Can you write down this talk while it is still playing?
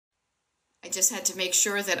I just had to make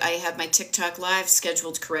sure that I have my TikTok live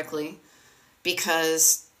scheduled correctly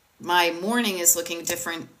because my morning is looking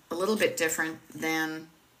different, a little bit different than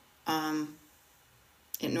um,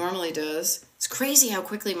 it normally does. It's crazy how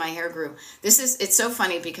quickly my hair grew. It's so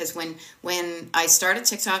funny because when I started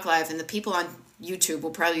TikTok live, and the people on YouTube will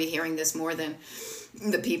probably be hearing this more than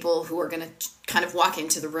the people who are going to kind of walk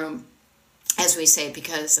into the room, as we say,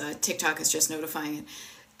 because TikTok is just notifying it.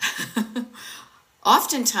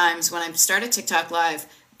 Oftentimes, when I started TikTok Live,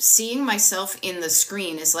 seeing myself in the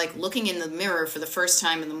screen is like looking in the mirror for the first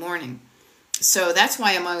time in the morning. So that's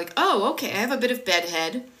why I'm like, oh, okay, I have a bit of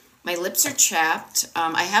bedhead. My lips are chapped.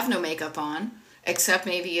 I have no makeup on, except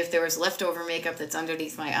maybe if there was leftover makeup that's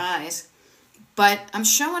underneath my eyes. But I'm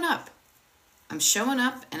showing up. I'm showing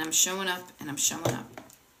up, and I'm showing up, and I'm showing up.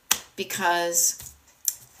 Because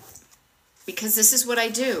this is what I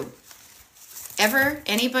do.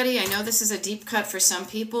 Anybody, I know this is a deep cut for some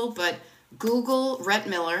people, but Google Rhett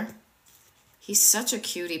Miller. He's such a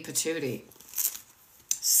cutie patootie.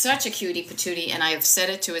 Such a cutie patootie, and I have said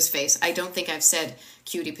it to his face. I don't think I've said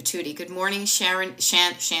cutie patootie. Good morning, Shannon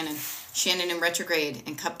in retrograde,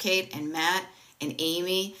 and Cupcake, and Matt, and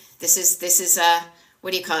Amy. This is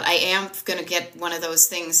what do you call it? I am gonna get one of those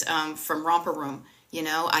things from Romper Room. You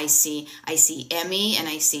know, I see Emmy, and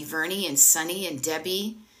I see Vernie, and Sunny, and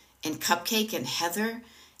Debbie, and Cupcake, and Heather,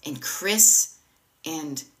 and Chris,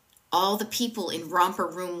 and all the people in Romper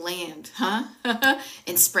Room land, huh?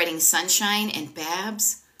 And Spreading Sunshine, and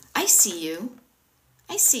Babs. I see you.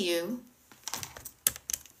 I see you.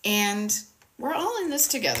 And we're all in this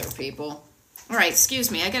together, people. All right,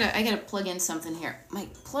 excuse me. I gotta plug in something here. My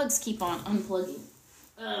plugs keep on unplugging.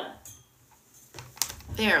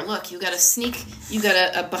 There, look, you got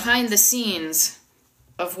a behind the scenes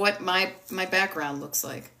of what my background looks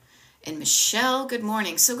like. And Michelle, good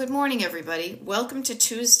morning. So good morning, everybody. Welcome to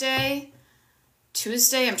Tuesday.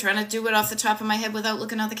 I'm trying to do it off the top of my head without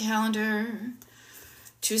looking at the calendar.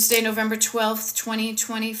 Tuesday, November 12th,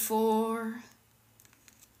 2024.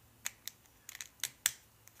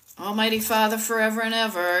 Almighty Father, forever and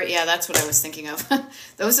ever. Yeah, that's what I was thinking of.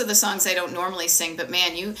 Those are the songs I don't normally sing, but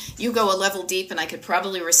man, you go a level deep, and I could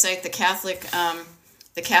probably recite the Catholic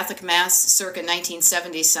Mass circa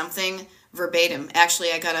 1970 something verbatim.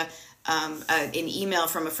 Actually, I got an email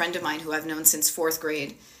from a friend of mine who I've known since fourth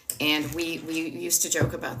grade, and we used to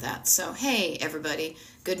joke about that. So hey, everybody,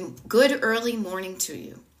 good early morning to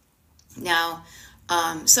you. Now,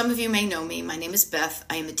 some of you may know me. My name is Beth.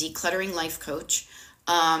 I am a decluttering life coach.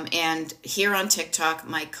 And here on TikTok,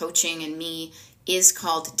 my coaching and me is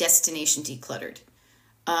called Destination Decluttered.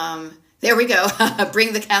 There we go.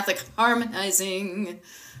 Bring the Catholic harmonizing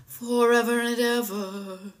forever and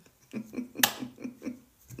ever.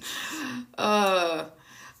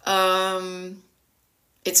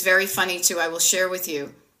 It's very funny too. I will share with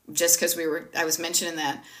you, just because I was mentioning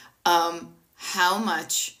that, how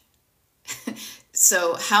much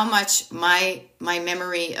my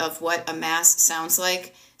memory of what a mass sounds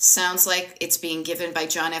like it's being given by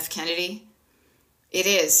John F. Kennedy. It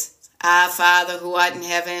is. Our Father who art in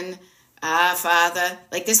heaven, our Father.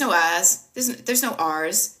 Like there's no R's, there's no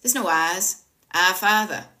R's, there's no I's. Our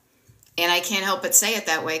Father. And I can't help but say it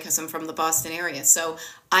that way because I'm from the Boston area. So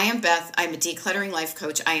I am Beth. I'm a decluttering life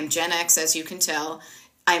coach. I am Gen X, as you can tell.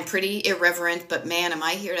 I'm pretty irreverent, but man, am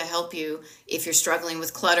I here to help you if you're struggling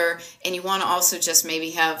with clutter and you want to also just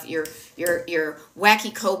maybe have your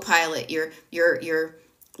wacky co-pilot, your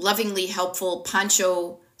lovingly helpful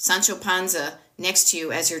Sancho Panza next to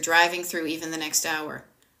you as you're driving through even the next hour.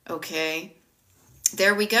 Okay,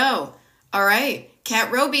 there we go. All right.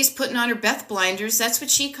 Kat Roby's putting on her Beth blinders. That's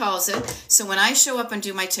what she calls it. So when I show up and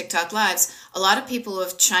do my TikTok lives, a lot of people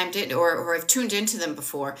have chimed in or have tuned into them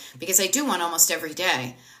before, because I do one almost every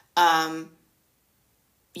day.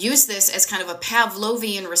 Use this as kind of a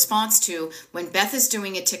Pavlovian response to when Beth is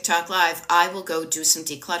doing a TikTok live, I will go do some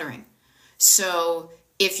decluttering. So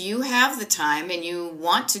if you have the time and you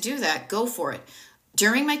want to do that, go for it.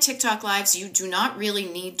 During my TikTok lives, you do not really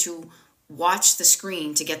need to watch the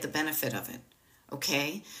screen to get the benefit of it.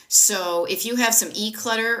 Okay, so if you have some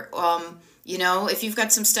e-clutter, if you've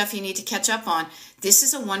got some stuff you need to catch up on, this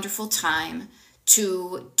is a wonderful time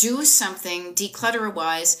to do something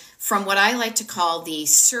declutter-wise from what I like to call the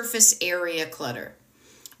surface area clutter.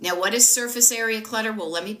 Now, what is surface area clutter?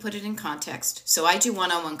 Well, let me put it in context. So I do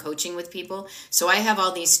one-on-one coaching with people. So I have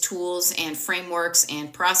all these tools and frameworks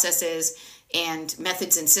and processes and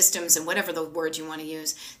methods and systems and whatever the word you want to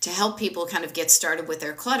use to help people kind of get started with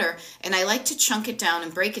their clutter. And I like to chunk it down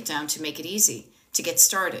and break it down to make it easy to get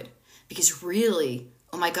started. Because really,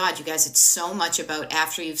 oh my God, you guys, it's so much about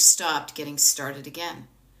after you've stopped getting started again.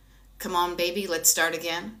 Come On Baby, Let's Start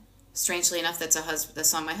Again. Strangely enough, that's a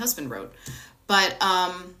song my husband wrote. But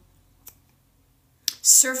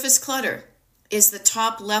surface clutter is the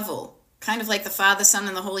top level, kind of like the Father, Son,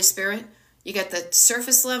 and the Holy Spirit. You got the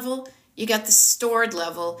surface level, you got the stored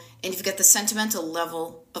level, and you've got the sentimental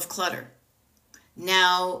level of clutter.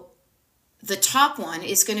 Now, the top one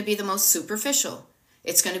is going to be the most superficial.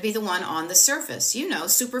 It's going to be the one on the surface. You know,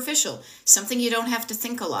 superficial. Something you don't have to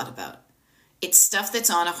think a lot about. It's stuff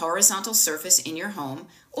that's on a horizontal surface in your home.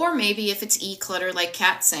 Or maybe if it's e-clutter, like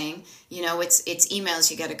Kat's saying, you know, it's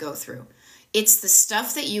emails you got to go through. It's the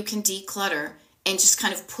stuff that you can declutter and just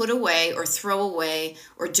kind of put away or throw away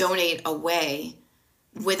or donate away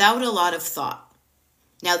without a lot of thought.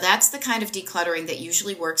 Now, that's the kind of decluttering that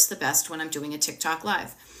usually works the best when I'm doing a TikTok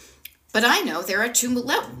Live. But I know there are two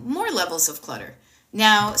more levels of clutter.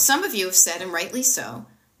 Now, some of you have said, and rightly so,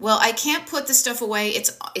 well, I can't put the stuff away.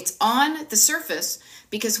 It's on the surface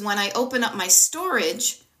because when I open up my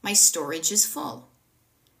storage is full.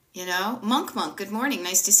 You know, Monk, good morning.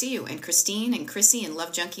 Nice to see you. And Christine and Chrissy and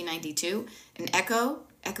Love Junkie 92 and Echo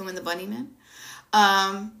and the Bunnyman.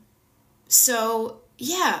 So,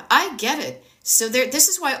 yeah, I get it. So this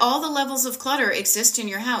is why all the levels of clutter exist in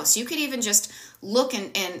your house. You could even just look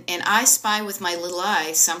and I spy with my little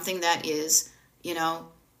eye something that is, you know,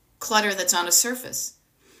 clutter that's on a surface.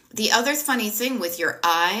 The other funny thing with your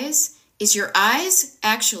eyes is your eyes,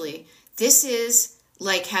 actually, this is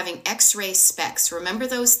like having X-ray specs. Remember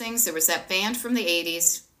those things? There was that band from the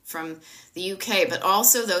 80s from the UK, but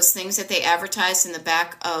also those things that they advertised in the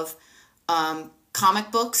back of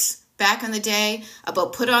comic books back in the day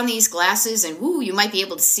about put on these glasses and woo, you might be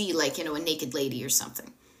able to see like, you know, a naked lady or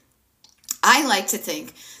something. I like to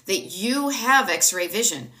think that you have X-ray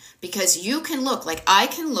vision because you can look, like I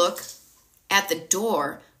can look at the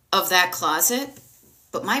door of that closet,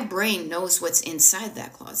 but my brain knows what's inside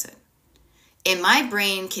that closet. And my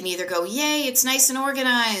brain can either go, yay, it's nice and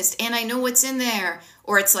organized, and I know what's in there,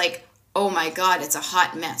 or it's like, oh my God, it's a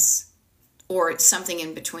hot mess, or it's something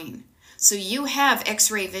in between. So you have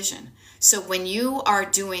X-ray vision. So when you are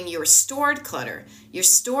doing your stored clutter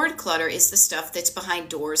is the stuff that's behind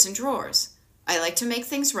doors and drawers. I like to make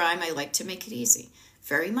things rhyme. I like to make it easy.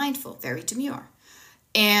 Very mindful, very demure.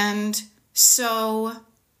 And so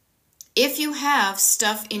if you have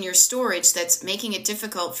stuff in your storage that's making it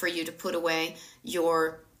difficult for you to put away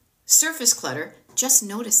your surface clutter, just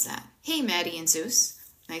notice that. Hey, Maddie and Zeus.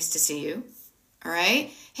 Nice to see you. All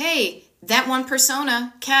right. Hey, that one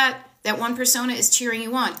persona, Kat, that one persona is cheering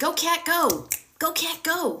you on. Go, Kat, go. Go, Kat,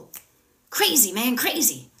 go. Crazy, man,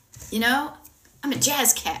 crazy. You know, I'm a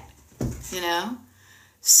jazz cat, you know.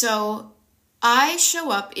 So I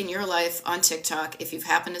show up in your life on TikTok if you've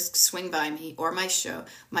happened to swing by me or my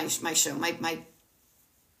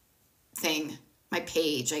thing, my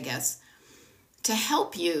page, I guess, to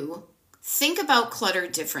help you think about clutter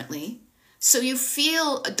differently so you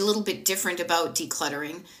feel a little bit different about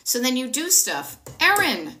decluttering. So then you do stuff.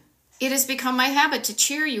 Erin, it has become my habit to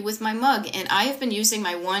cheer you with my mug, and I have been using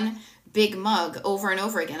my one big mug over and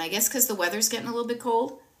over again. I guess because the weather's getting a little bit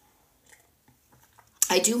cold.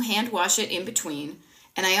 I do hand wash it in between.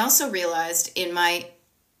 And I also realized in my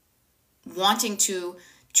wanting to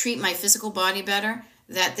treat my physical body better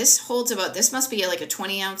that this must be like a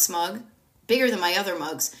 20-ounce mug, bigger than my other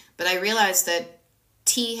mugs. But I realized that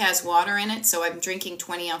tea has water in it, so I'm drinking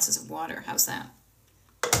 20 ounces of water. How's that?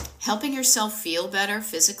 Helping yourself feel better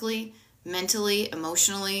physically, mentally,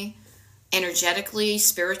 emotionally, energetically,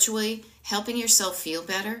 spiritually, helping yourself feel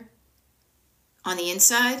better on the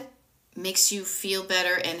inside makes you feel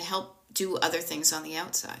better and help do other things on the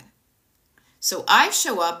outside. So I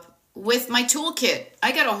show up with my toolkit.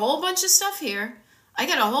 I got a whole bunch of stuff here. I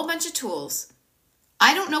got a whole bunch of tools.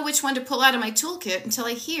 I don't know which one to pull out of my toolkit until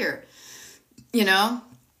I hear, you know,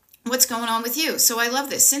 what's going on with you. So I love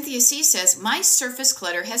this. Cynthia C says, my surface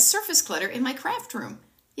clutter has surface clutter in my craft room.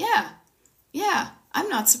 Yeah, I'm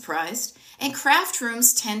not surprised. And craft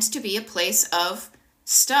rooms tend to be a place of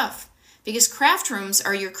stuff because craft rooms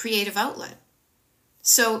are your creative outlet.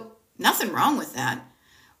 So nothing wrong with that.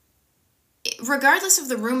 Regardless of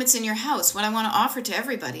the room it's in your house, what I want to offer to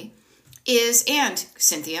everybody is, and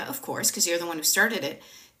Cynthia, of course, because you're the one who started it,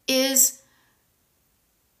 is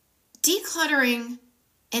decluttering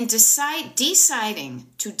and deciding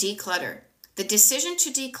to declutter. The decision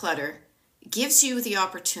to declutter gives you the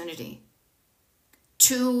opportunity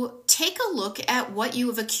to take a look at what you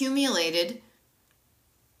have accumulated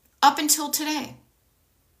up until today.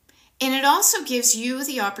 And it also gives you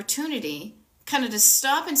the opportunity kind of to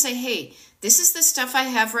stop and say, hey, this is the stuff I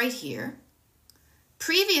have right here.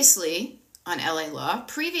 Previously, on LA Law.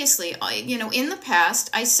 Previously, in the past,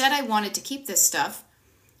 I said I wanted to keep this stuff.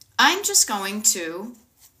 I'm just going to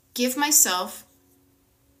give myself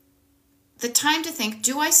the time to think,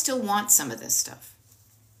 do I still want some of this stuff?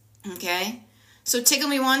 Okay? So Tickle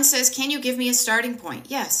Me One says, can you give me a starting point?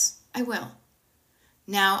 Yes, I will.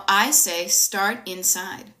 Now, I say start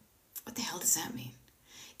inside. What the hell does that mean?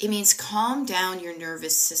 It means calm down your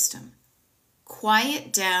nervous system.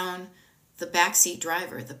 Quiet down the backseat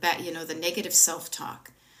driver, the negative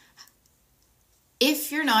self-talk.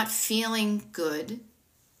 If you're not feeling good,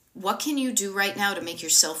 what can you do right now to make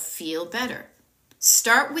yourself feel better?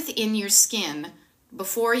 Start within your skin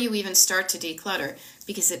before you even start to declutter,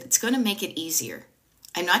 because it's going to make it easier.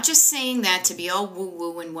 I'm not just saying that to be all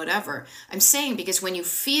woo-woo and whatever. I'm saying because when you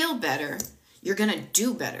feel better, you're going to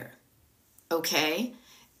do better. Okay?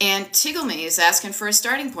 And Tickle Me is asking for a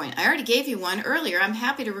starting point. I already gave you one earlier. I'm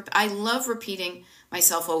happy to, I love repeating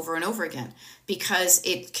myself over and over again because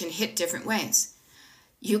it can hit different ways.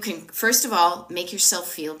 You can, first of all, make yourself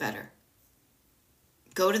feel better.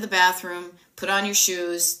 Go to the bathroom, put on your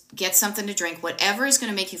shoes, get something to drink, whatever is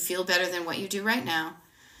going to make you feel better than what you do right now.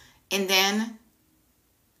 And then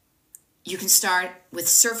you can start with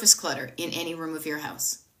surface clutter in any room of your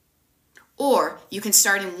house. Or you can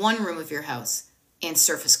start in one room of your house and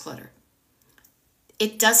surface clutter.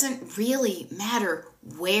 It doesn't really matter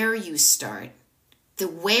where you start. The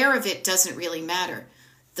where of it doesn't really matter.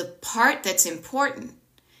 The part that's important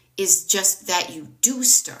is just that you do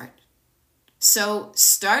start. So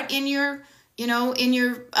start in your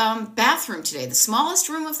bathroom today, the smallest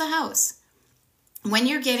room of the house. When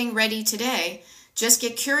you're getting ready today, just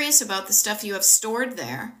get curious about the stuff you have stored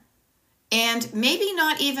there and maybe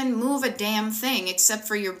not even move a damn thing except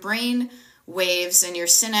for your brain waves and your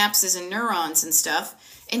synapses and neurons and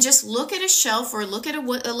stuff, and just look at a shelf or look at a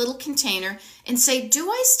little container and say,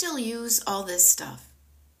 do I still use all this stuff?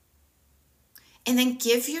 And then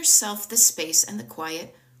give yourself the space and the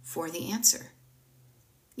quiet for the answer.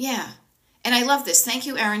 Yeah. And I love this. Thank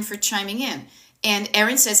you, Erin, for chiming in. And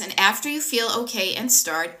Erin says, and after you feel okay and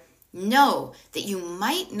start, know that you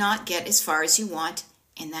might not get as far as you want,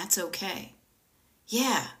 and that's okay.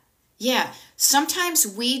 Yeah. Sometimes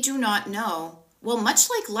we do not know. Well, much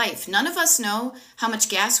like life, none of us know how much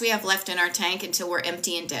gas we have left in our tank until we're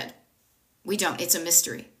empty and dead. We don't. It's a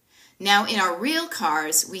mystery. Now, in our real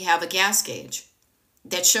cars, we have a gas gauge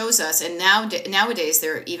that shows us, and nowadays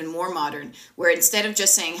they're even more modern, where instead of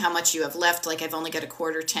just saying how much you have left, like I've only got a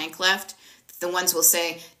quarter tank left, the ones will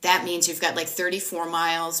say that means you've got like 34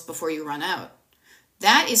 miles before you run out.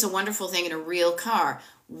 That is a wonderful thing in a real car.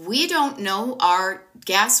 We don't know our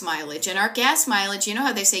gas mileage, and our gas mileage, you know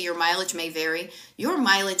how they say your mileage may vary? Your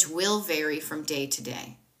mileage will vary from day to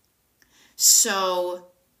day. So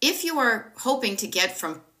if you are hoping to get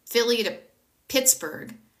from Philly to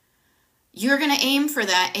Pittsburgh, you're going to aim for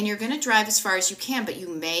that, and you're going to drive as far as you can, but you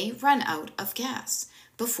may run out of gas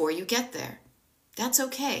before you get there. That's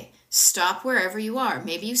okay. Stop wherever you are.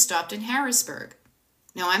 Maybe you stopped in Harrisburg.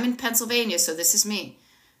 Now, I'm in Pennsylvania, so this is me.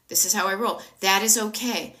 This is how I roll. That is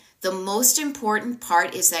okay. The most important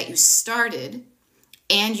part is that you started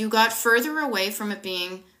and you got further away from it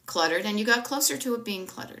being cluttered and you got closer to it being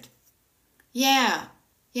cluttered. Yeah,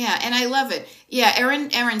 and I love it. Yeah,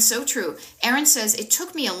 Erin, so true. Erin says, it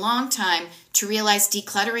took me a long time to realize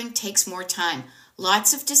decluttering takes more time.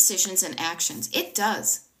 Lots of decisions and actions. It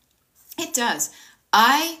does. It does.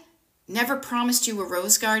 I never promised you a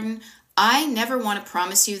rose garden. I never want to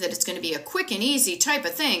promise you that it's going to be a quick and easy type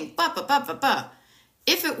of thing.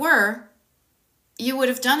 If it were, you would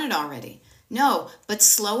have done it already. No, but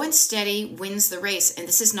slow and steady wins the race. And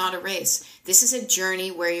this is not a race. This is a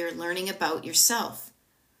journey where you're learning about yourself,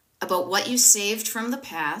 about what you saved from the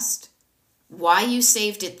past, why you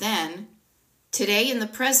saved it then, today in the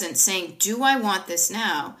present, saying, do I want this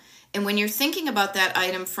now? And when you're thinking about that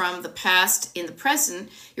item from the past in the present,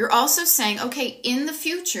 you're also saying, okay, in the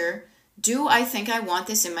future, do I think I want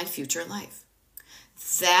this in my future life?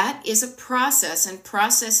 That is a process, and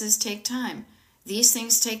processes take time. These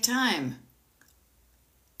things take time,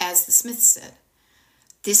 as the Smiths said.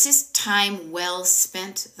 This is time well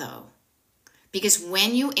spent, though, because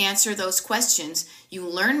when you answer those questions, you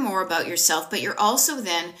learn more about yourself, but you're also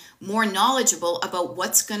then more knowledgeable about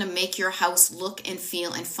what's going to make your house look and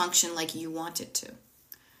feel and function like you want it to.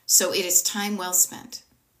 So it is time well spent.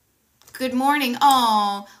 Good morning.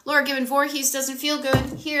 Oh, Laura Gibbon Voorhees doesn't feel good.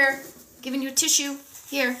 Here, giving you a tissue.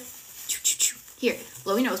 Here. Here,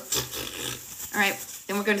 blow your nose. All right,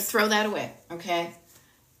 then we're going to throw that away, okay?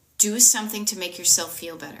 Do something to make yourself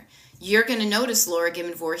feel better. You're going to notice, Laura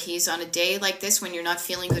Gibbon Voorhees, on a day like this when you're not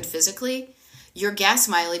feeling good physically, your gas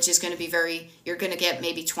mileage is going to be you're going to get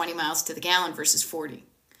maybe 20 miles to the gallon versus 40.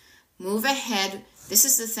 Move ahead. This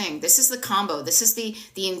is the thing. This is the combo. This is the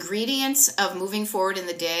ingredients of moving forward in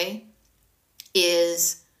the day,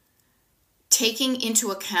 is taking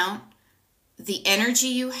into account the energy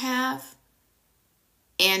you have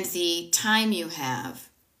and the time you have,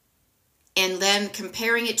 and then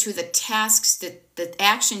comparing it to the tasks, the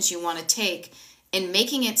actions you want to take, and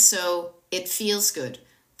making it so it feels good,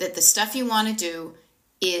 that the stuff you want to do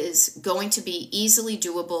is going to be easily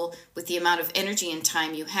doable with the amount of energy and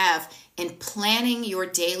time you have, and planning your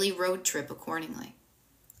daily road trip accordingly.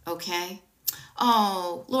 Okay?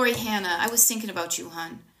 Oh, Lori Hanna, I was thinking about you,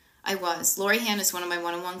 hon. I was. Lori Hanna is one of my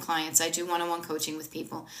one-on-one clients. I do one-on-one coaching with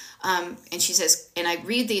people. And she says, and I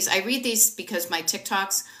read these because my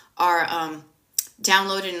TikToks are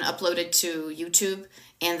downloaded and uploaded to YouTube,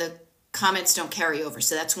 and the comments don't carry over.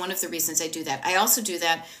 So that's one of the reasons I do that. I also do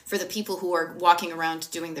that for the people who are walking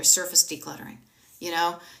around doing their surface decluttering, you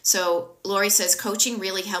know? So Lori says, coaching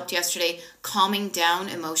really helped yesterday. Calming down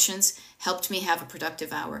emotions helped me have a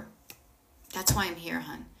productive hour. That's why I'm here,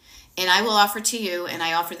 hon. And I will offer to you, and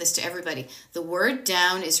I offer this to everybody, the word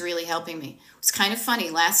down is really helping me. It's kind of funny.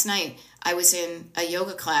 Last night, I was in a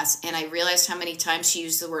yoga class, and I realized how many times she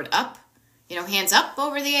used the word up. You know, hands up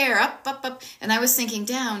over the air, up, up, up. And I was thinking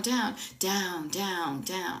down, down, down, down,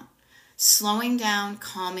 down. Slowing down,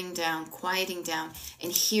 calming down, quieting down.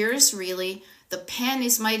 And here's really, the pen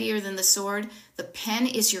is mightier than the sword. The pen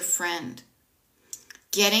is your friend.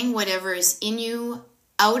 Getting whatever is in you,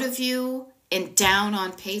 out of you, and down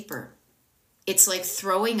on paper. It's like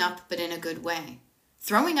throwing up, but in a good way.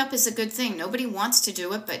 Throwing up is a good thing. Nobody wants to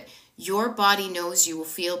do it, but your body knows you will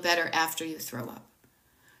feel better after you throw up.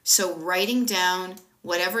 So writing down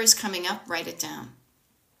whatever is coming up, write it down.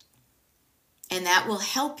 And that will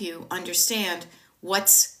help you understand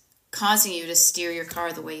what's causing you to steer your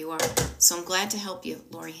car the way you are. So I'm glad to help you,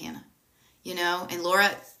 Lori Hanna. You know, and Laura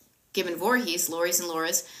Gibbon Voorhees, Lori's and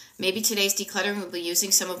Laura's, maybe today's decluttering will be using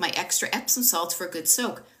some of my extra Epsom salts for a good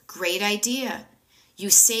soak. Great idea. You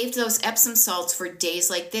saved those Epsom salts for days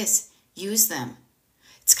like this. Use them.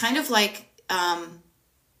 It's kind of like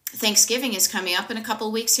Thanksgiving is coming up in a couple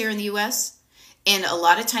of weeks here in the U.S., and a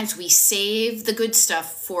lot of times we save the good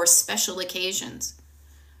stuff for special occasions.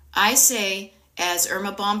 I say, as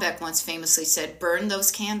Irma Bombeck once famously said, burn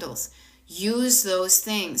those candles. Use those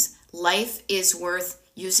things. Life is worth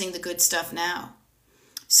using the good stuff now.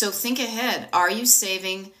 So think ahead. Are you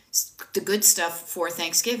saving the good stuff for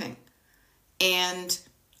Thanksgiving? And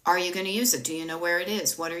are you going to use it? Do you know where it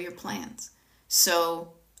is? What are your plans?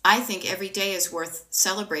 So I think every day is worth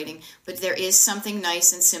celebrating, but there is something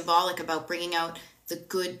nice and symbolic about bringing out the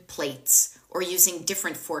good plates, or using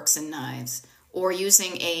different forks and knives, or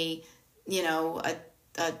using a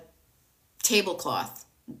tablecloth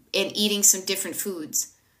and eating some different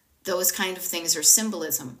foods. Those kind of things are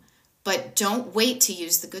symbolism. But don't wait to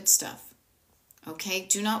use the good stuff. Okay?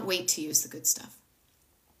 Do not wait to use the good stuff.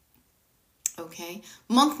 Okay?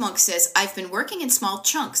 Monk says, I've been working in small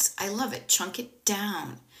chunks. I love it. Chunk it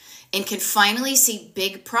down. And can finally see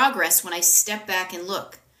big progress when I step back and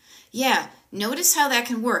look. Yeah, notice how that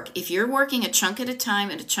can work. If you're working a chunk at a time,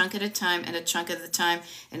 and a chunk at a time, and a chunk at a time,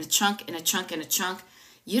 and a chunk, and a chunk, and a chunk,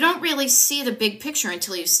 you don't really see the big picture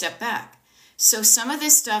until you step back. So some of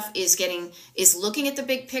this stuff is looking at the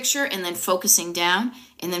big picture and then focusing down,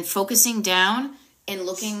 and then focusing down and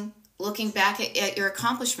looking back at your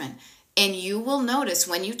accomplishment. And you will notice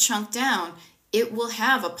when you chunk down, it will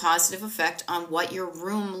have a positive effect on what your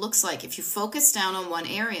room looks like. If you focus down on one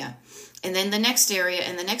area, and then the next area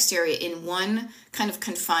and the next area in one kind of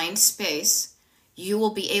confined space, you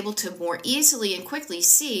will be able to more easily and quickly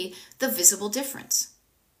see the visible difference.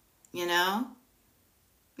 You know?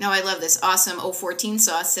 Now, I love this. Awesome 014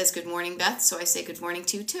 Sauce says, good morning, Beth. So I say good morning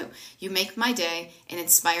to you, too. You make my day and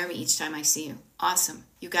inspire me each time I see you. Awesome.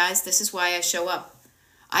 You guys, this is why I show up.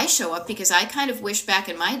 I show up because I kind of wish back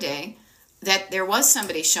in my day that there was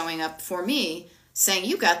somebody showing up for me saying,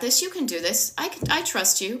 you got this, you can do this, I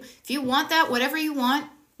trust you. If you want that, whatever you want,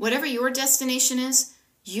 whatever your destination is,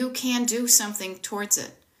 you can do something towards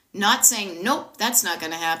it. Not saying, nope, that's not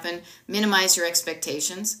going to happen. Minimize your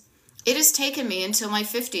expectations. It has taken me until my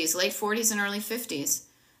 50s, late 40s and early 50s,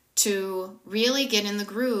 to really get in the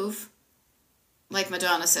groove, like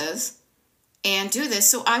Madonna says, and do this.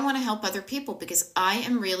 So I want to help other people because I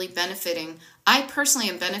am really benefiting. I personally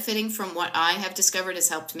am benefiting from what I have discovered has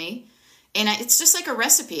helped me. And it's just like a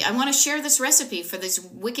recipe. I want to share this recipe for these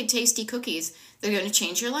wicked tasty cookies that are going to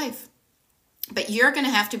change your life. But you're going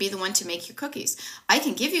to have to be the one to make your cookies. I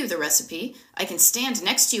can give you the recipe. I can stand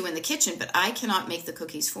next to you in the kitchen, but I cannot make the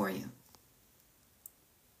cookies for you.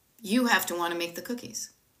 you have to want to make the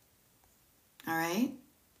cookies. All right?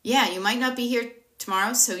 Yeah, you might not be here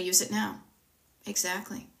tomorrow, so use it now.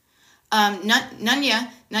 Exactly.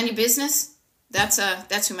 Nanya Business.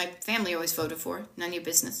 That's who my family always voted for. Nanya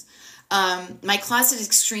Business. My closet is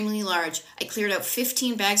extremely large. I cleared out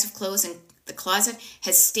 15 bags of clothes, and the closet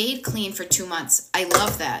has stayed clean for 2 months. I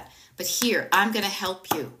love that. But here, I'm going to help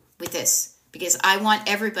you with this because I want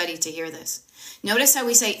everybody to hear this. Notice how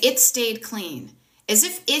we say it stayed clean, as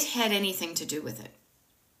if it had anything to do with it.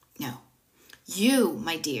 No. You,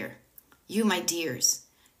 my dear, you, my dears,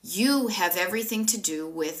 you have everything to do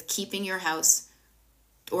with keeping your house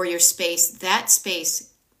or your space, that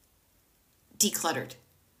space, decluttered.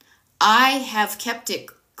 I have kept it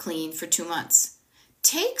clean for 2 months.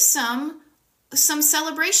 Take some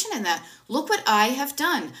celebration in that. Look what I have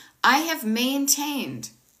done. I have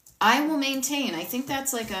maintained. I will maintain. I think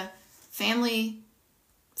that's like a family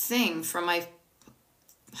thing from my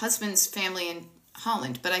husband's family in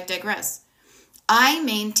Holland, but I digress. I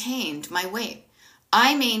maintained my weight.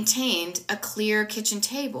 I maintained a clear kitchen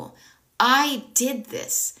table. I did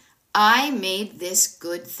this. I made this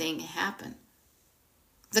good thing happen.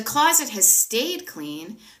 The closet has stayed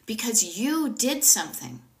clean because you did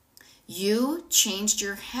something. You changed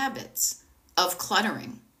your habits of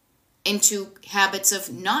cluttering into habits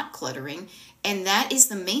of not cluttering, and that is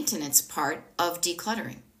the maintenance part of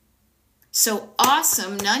decluttering. So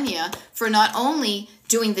awesome, Nanya, for not only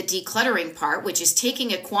doing the decluttering part, which is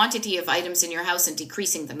taking a quantity of items in your house and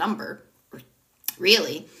decreasing the number.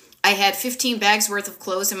 Really, I had 15 bags worth of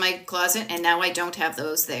clothes in my closet, and now I don't have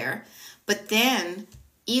those there. But then,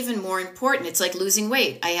 even more important, it's like losing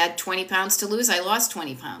weight. I had 20 pounds to lose. I lost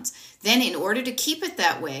 20 pounds. Then in order to keep it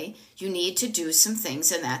that way, you need to do some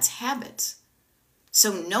things, and that's habits.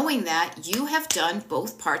 So knowing that, you have done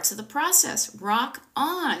both parts of the process. Rock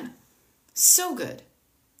on. So good.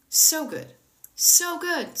 So good. So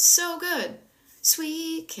good. So good.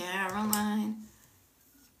 Sweet Caroline.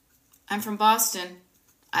 I'm from Boston.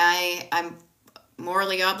 I'm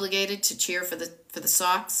morally obligated to cheer for the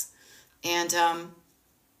Sox and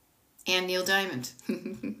Neil Diamond.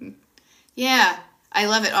 Yeah, I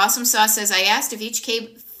love it. Awesome Sauce says, I asked if each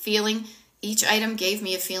item gave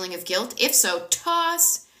me a feeling of guilt. If so,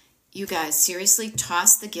 toss. You guys, seriously,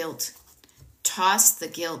 toss the guilt. Toss the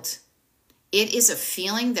guilt. It is a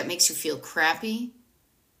feeling that makes you feel crappy.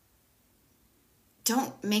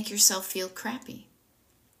 Don't make yourself feel crappy.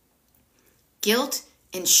 Guilt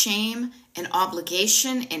and shame and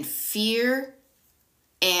obligation and fear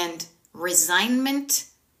and resignment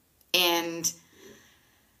and,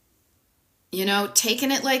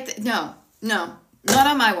 taking it like that. No, not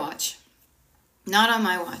on my watch. Not on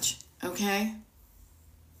my watch, okay?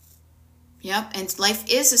 Yep, and life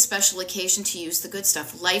is a special occasion to use the good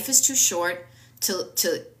stuff. Life is too short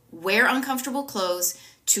to wear uncomfortable clothes,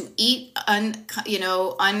 to eat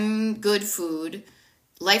ungood food.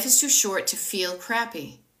 Life is too short to feel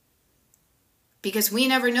crappy because we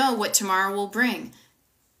never know what tomorrow will bring.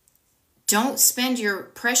 Don't spend your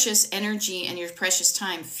precious energy and your precious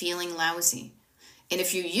time feeling lousy. And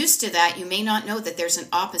if you're used to that, you may not know that there's an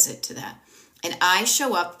opposite to that. And I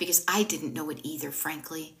show up because I didn't know it either,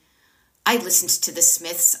 frankly. I listened to the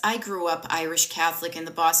Smiths. I grew up Irish Catholic in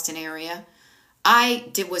the Boston area.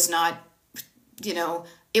 Was not,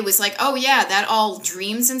 it was like, oh yeah, that all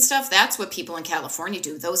dreams and stuff, that's what people in California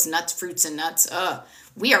do. Those nuts, fruits and nuts.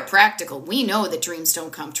 We are practical. We know that dreams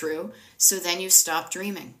don't come true. So then you stop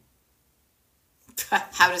dreaming.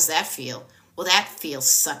 How does that feel? Well, that feels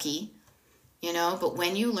sucky, but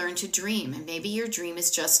when you learn to dream, and maybe your dream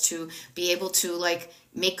is just to be able to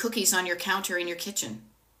make cookies on your counter in your kitchen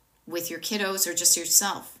with your kiddos or just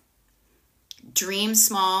yourself. Dream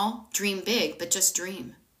small, dream big, but just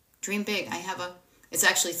dream. Dream big. It's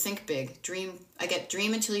actually think big. Dream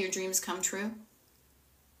until your dreams come true.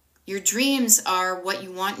 Your dreams are what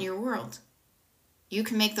you want in your world. You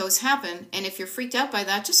can make those happen, and if you're freaked out by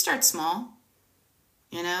that, just start small.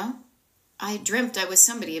 I dreamt I was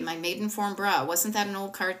somebody in my Maidenform bra. Wasn't that an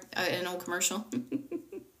old commercial?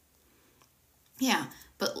 Yeah,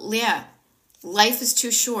 but yeah, life is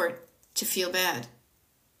too short to feel bad.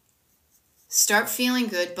 Start feeling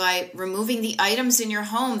good by removing the items in your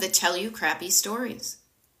home that tell you crappy stories.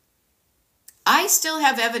 I still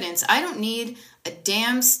have evidence. I don't need a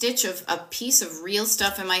damn stitch of a piece of real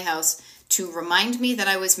stuff in my house to remind me that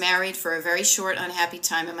I was married for a very short, unhappy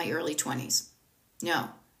time in my early 20s. No.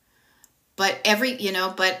 But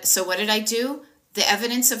so what did I do? The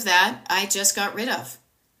evidence of that, I just got rid of.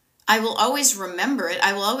 I will always remember it.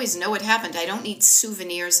 I will always know what happened. I don't need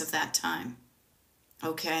souvenirs of that time.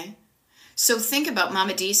 Okay? So think about,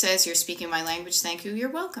 Mama D says, you're speaking my language. Thank you. You're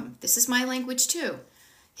welcome. This is my language too.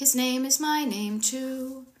 His name is my name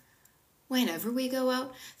too. Whenever we go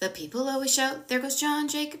out, the people always shout, there goes John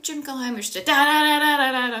Jacob Jingleheimer. Da da da da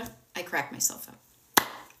da da da. I crack myself up.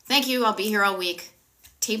 Thank you. I'll be here all week.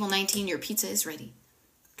 Table 19, your pizza is ready.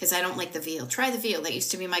 Because I don't like the veal. Try the veal. That used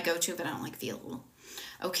to be my go-to, but I don't like veal.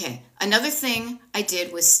 Okay. Another thing I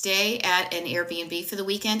did was stay at an Airbnb for the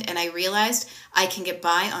weekend, and I realized I can get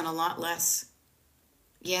by on a lot less.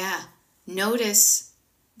 Yeah. Notice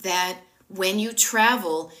that when you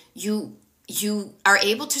travel, you are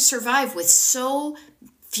able to survive with so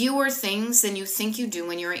fewer things than you think you do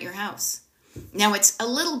when you're at your house. Now, it's a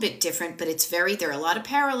little bit different, but there are a lot of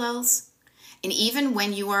parallels. And even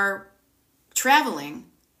when you are traveling,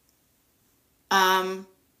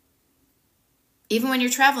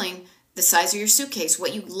 the size of your suitcase,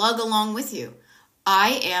 what you lug along with you,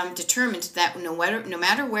 I am determined that no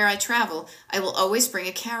matter where I travel, I will always bring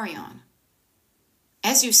a carry-on.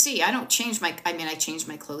 As you see, I change my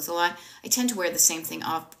clothes a lot. I tend to wear the same thing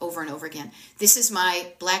over and over again. This is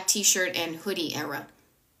my black t-shirt and hoodie era.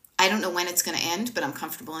 I don't know when it's going to end, but I'm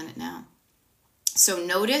comfortable in it now. So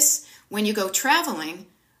notice when you go traveling,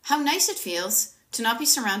 how nice it feels to not be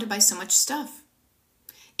surrounded by so much stuff.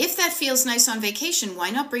 If that feels nice on vacation, why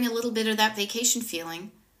not bring a little bit of that vacation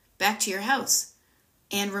feeling back to your house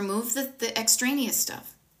and remove the extraneous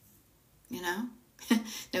stuff, you know?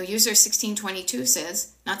 Now, user 1622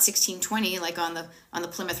 says, not 1620 like on the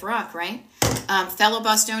Plymouth Rock, right? Fellow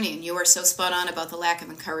Bostonian, you are so spot on about the lack of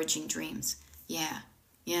encouraging dreams. Yeah,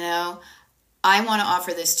 you know, I want to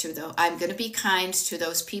offer this too, though. I'm going to be kind to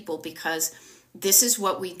those people because this is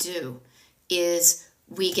what we do, is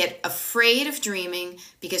we get afraid of dreaming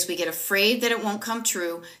because we get afraid that it won't come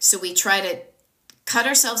true. So we try to cut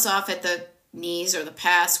ourselves off at the knees or the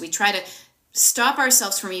pass. We try to stop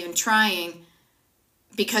ourselves from even trying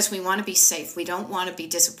because we want to be safe. We don't want to be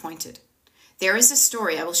disappointed. There is a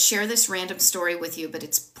story. I will share this random story with you, but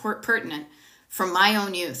it's pertinent from my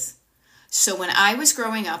own youth. So when I was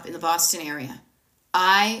growing up in the Boston area,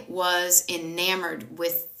 I was enamored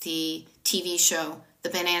with the TV show, The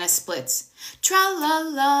Banana Splits.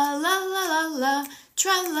 Tra-la-la-la-la-la-la,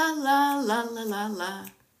 tra-la-la-la-la-la-la.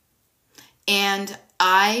 And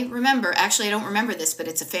I remember, actually I don't remember this, but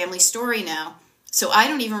it's a family story now. So I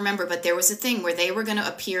don't even remember, but there was a thing where they were going to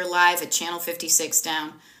appear live at Channel 56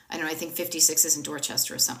 down, I don't know, I think 56 is in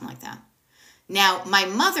Dorchester or something like that. Now, my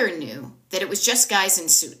mother knew that it was just guys in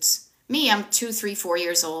suits. Me, I'm 2, 3, 4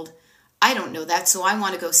 years old. I don't know that, so I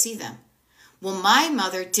want to go see them. Well, my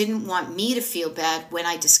mother didn't want me to feel bad when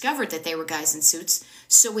I discovered that they were guys in suits,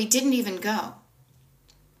 so we didn't even go.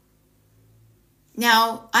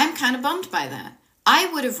 Now, I'm kind of bummed by that. I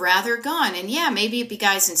would have rather gone, and yeah, maybe it'd be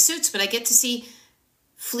guys in suits, but I get to see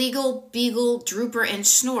Fleagle, Beagle, Drooper, and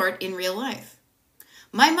Snort in real life.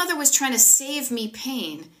 My mother was trying to save me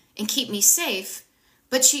pain and keep me safe,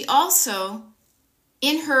 but she also,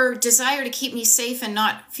 in her desire to keep me safe and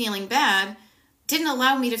not feeling bad, didn't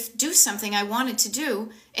allow me to do something I wanted to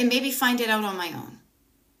do and maybe find it out on my own.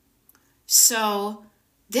 So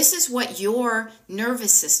this is what your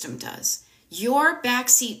nervous system does. Your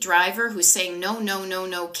backseat driver who's saying no, no, no,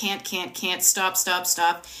 no, can't,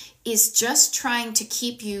 stop, is just trying to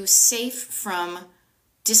keep you safe from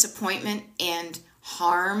disappointment and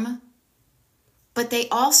harm. But they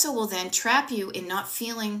also will then trap you in not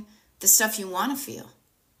feeling the stuff you want to feel.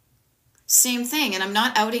 Same thing, and I'm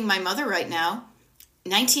not outing my mother right now.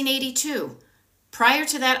 1982. Prior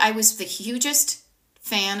to that, I was the hugest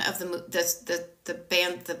fan of the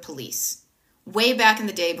band The Police. Way back in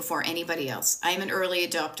the day before anybody else. I'm an early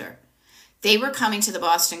adopter. They were coming to the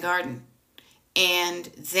Boston Garden, and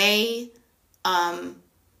the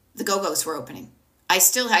Go-Go's were opening. I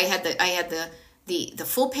had the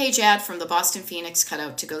full page ad from the Boston Phoenix cut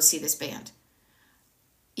out to go see this band.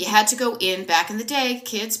 You had to go in back in the day,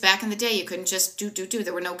 kids, back in the day, you couldn't just do.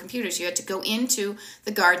 There were no computers. You had to go into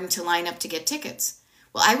the garden to line up to get tickets.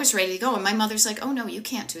 Well, I was ready to go, and my mother's like, oh, no, you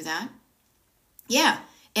can't do that. Yeah,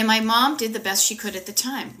 and my mom did the best she could at the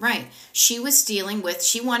time, right? She was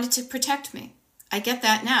she wanted to protect me. I get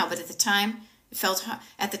that now, but at the time, it felt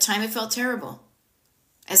terrible.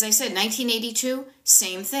 As I said, 1982,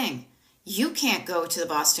 same thing. You can't go to the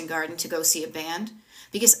Boston Garden to go see a band.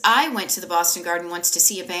 Because I went to the Boston Garden once to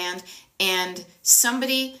see a band, and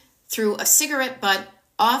somebody threw a cigarette butt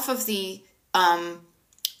off of the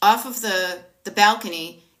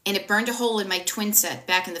balcony, and it burned a hole in my twin set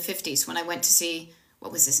back in the 50s when I went to see,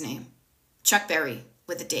 what was his name? Chuck Berry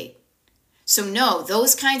with a date. So no,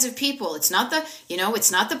 those kinds of people, it's not the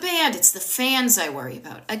band, it's the fans I worry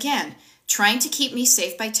about. Again, trying to keep me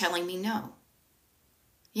safe by telling me no.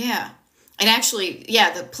 Yeah. And actually,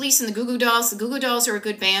 yeah, the Police and the Goo Goo Dolls. The Goo Goo Dolls are a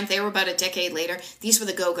good band. They were about a decade later. These were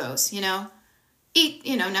the Go-Go's, not Eat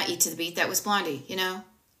to the Beat. That was Blondie,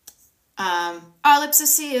 Our Lips Are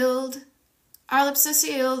Sealed. Our Lips Are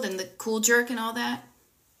Sealed. And the Cool Jerk and all that.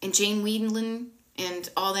 And Jane Wiedlin and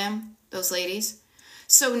all them, those ladies.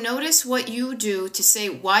 So notice what you do to say,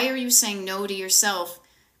 why are you saying no to yourself?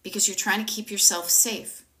 Because you're trying to keep yourself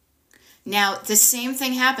safe. Now, the same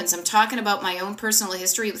thing happens. I'm talking about my own personal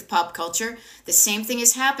history with pop culture. The same thing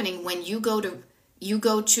is happening when you go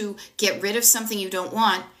to get rid of something you don't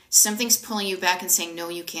want. Something's pulling you back and saying, no,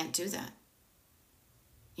 you can't do that.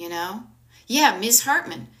 Yeah, Ms.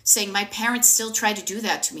 Hartman saying, my parents still try to do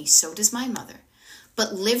that to me. So does my mother.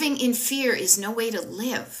 But living in fear is no way to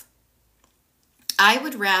live. I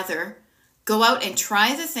would rather go out and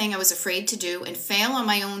try the thing I was afraid to do and fail on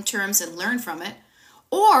my own terms and learn from it,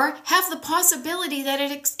 or have the possibility that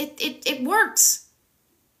it works.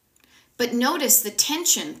 But notice the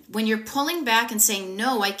tension when you're pulling back and saying,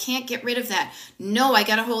 no, I can't get rid of that. No, I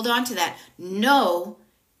got to hold on to that. No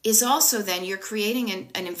is also then you're creating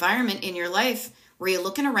an environment in your life where you're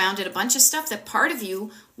looking around at a bunch of stuff that part of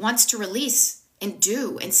you wants to release and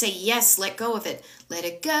do and say, yes, let go of it. Let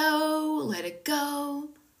it go, let it go.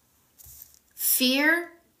 Fear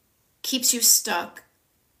keeps you stuck.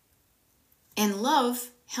 And love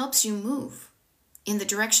helps you move in the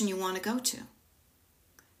direction you want to go to.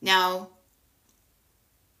 Now,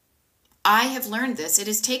 I have learned this. It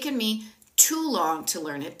has taken me too long to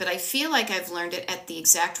learn it, but I feel like I've learned it at the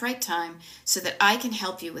exact right time so that I can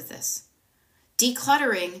help you with this.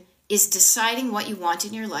 Decluttering is deciding what you want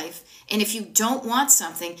in your life, and if you don't want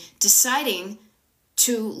something, deciding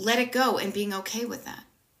to let it go and being okay with that.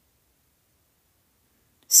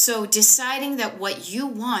 So deciding that what you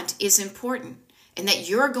want is important and that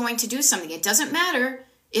you're going to do something. It doesn't matter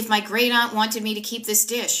if my great aunt wanted me to keep this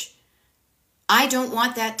dish. I don't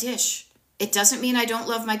want that dish. It doesn't mean I don't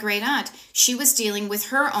love my great aunt. She was dealing with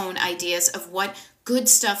her own ideas of what good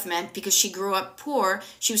stuff meant because she grew up poor.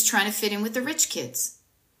 She was trying to fit in with the rich kids.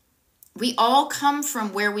 We all come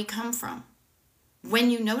from where we come from. When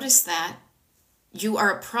you notice that, you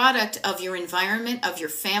are a product of your environment, of your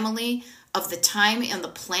family, of the time and the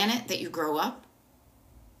planet that you grow up.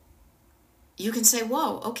 You can say,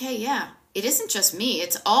 whoa, okay, yeah, it isn't just me.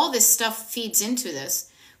 It's all this stuff feeds into this.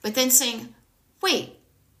 But then saying, wait,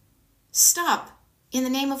 stop in the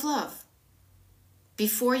name of love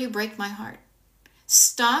before you break my heart.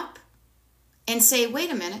 Stop and say,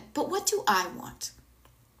 wait a minute, but what do I want?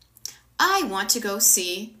 I want to go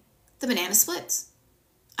see the Banana Splits.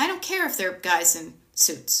 I don't care if they're guys in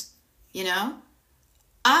suits,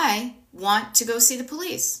 I want to go see the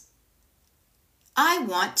Police. I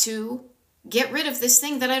want to get rid of this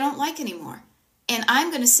thing that I don't like anymore. And I'm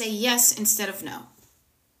going to say yes instead of no.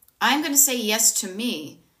 I'm going to say yes to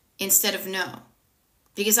me instead of no.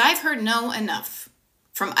 Because I've heard no enough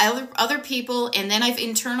from other people, and then I've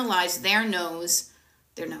internalized their no's.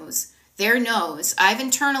 I've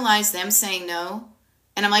internalized them saying no.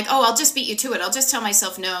 And I'm like, oh, I'll just beat you to it. I'll just tell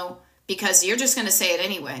myself no because you're just going to say it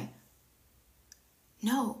anyway.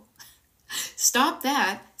 No. Stop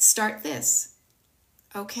that. Start this.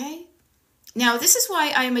 Okay? Now, this is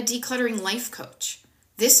why I am a decluttering life coach.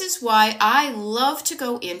 This is why I love to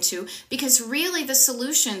go into, because really the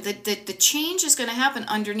solution, the change is going to happen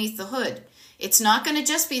underneath the hood. It's not going to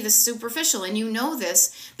just be the superficial, and you know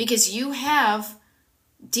this because you have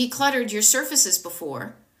decluttered your surfaces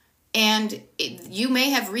before, and you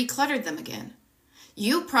may have recluttered them again.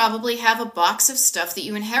 You probably have a box of stuff that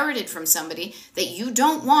you inherited from somebody that you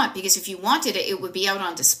don't want, because if you wanted it, it would be out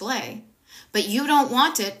on display. But you don't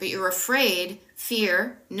want it, but you're afraid,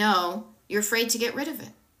 fear, no, you're afraid to get rid of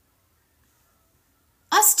it.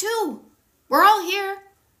 Us too. We're all here.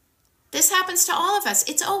 This happens to all of us.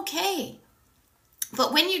 It's okay.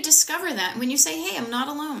 But when you discover that, when you say, hey, I'm not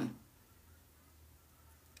alone.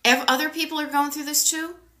 Other people are going through this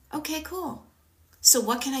too? Okay, cool. So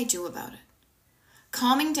what can I do about it?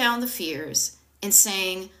 Calming down the fears and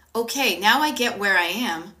saying, okay, now I get where I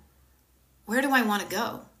am. Where do I want to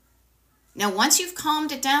go? Now, once you've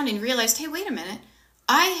calmed it down and realized, hey, wait a minute,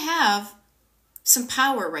 I have some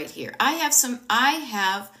power right here. I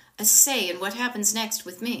have a say in what happens next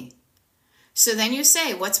with me. So then you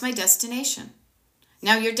say, what's my destination?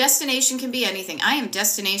 Now, your destination can be anything. I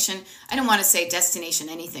don't want to say destination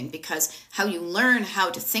anything, because how you learn how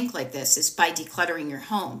to think like this is by decluttering your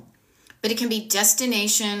home. But it can be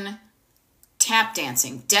destination tap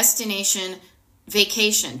dancing, destination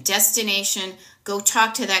vacation, destination go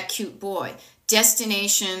talk to that cute boy,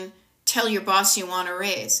 destination tell your boss you want a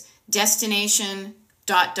raise, destination ...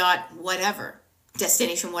 whatever.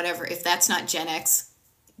 Destination whatever. If that's not Gen X,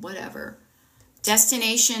 whatever.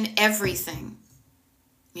 Destination everything.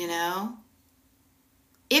 You know?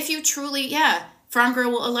 If you truly, yeah, Farm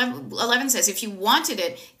Girl 11 says, if you wanted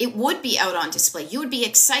it, it would be out on display. You would be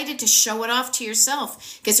excited to show it off to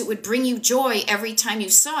yourself because it would bring you joy every time you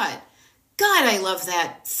saw it. God, I love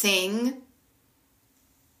that thing.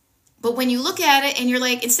 But when you look at it and you're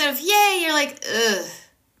like, instead of yay, you're like, ugh.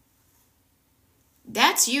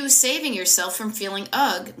 That's you saving yourself from feeling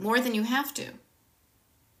ugh more than you have to.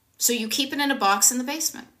 So you keep it in a box in the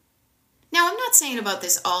basement. Now, I'm not saying about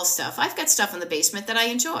this all stuff. I've got stuff in the basement that I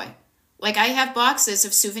enjoy. Like I have boxes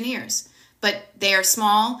of souvenirs, but they are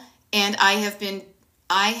small, and I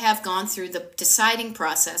have gone through the deciding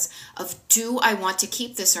process of, do I want to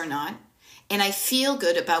keep this or not? And I feel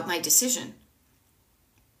good about my decision.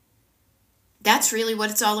 That's really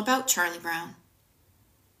what it's all about, Charlie Brown.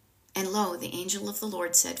 And lo, the angel of the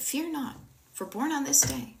Lord said, fear not, for born on this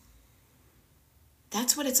day.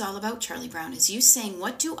 That's what it's all about, Charlie Brown, is you saying,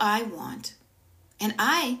 what do I want? And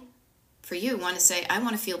I, for you, want to say, I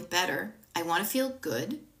want to feel better. I want to feel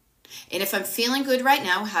good. And if I'm feeling good right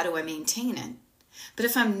now, how do I maintain it? But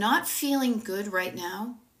if I'm not feeling good right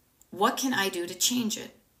now, what can I do to change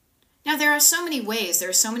it? Now, there are so many ways. There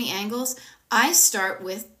are so many angles. I start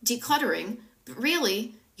with decluttering, but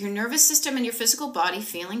really, your nervous system and your physical body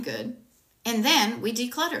feeling good. And then we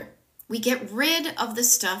declutter. We get rid of the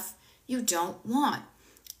stuff you don't want.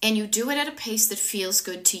 And you do it at a pace that feels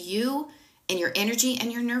good to you and your energy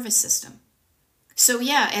and your nervous system. So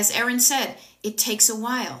yeah, as Erin said, it takes a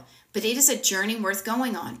while, but it is a journey worth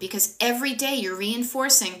going on because every day you're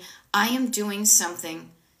reinforcing, I am doing something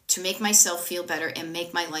to make myself feel better and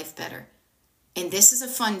make my life better. And this is a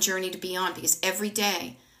fun journey to be on because every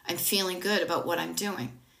day I'm feeling good about what I'm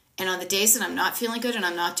doing. And on the days that I'm not feeling good and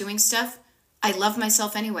I'm not doing stuff, I love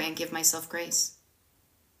myself anyway and give myself grace.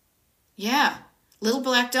 Yeah, little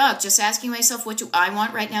black dog, just asking myself, what do I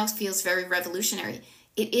want right now feels very revolutionary.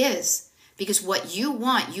 It is, because what you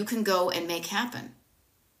want, you can go and make happen.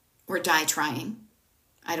 Or die trying.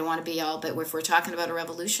 I don't want to be all, but if we're talking about a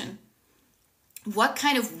revolution, what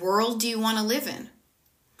kind of world do you want to live in?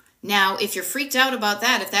 Now, if you're freaked out about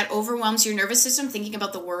that, if that overwhelms your nervous system, thinking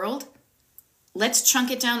about the world, let's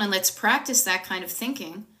chunk it down and let's practice that kind of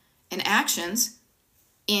thinking and actions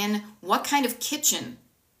in what kind of kitchen.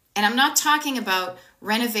 And I'm not talking about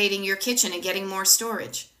renovating your kitchen and getting more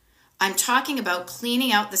storage. I'm talking about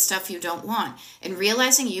cleaning out the stuff you don't want and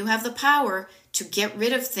realizing you have the power to get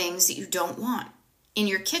rid of things that you don't want in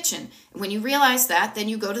your kitchen. And when you realize that, then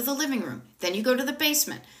you go to the living room, then you go to the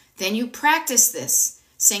basement, then you practice this,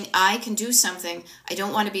 saying, I can do something. I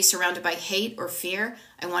don't want to be surrounded by hate or fear.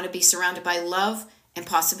 I want to be surrounded by love and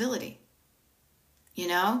possibility. You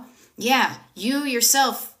know? Yeah, you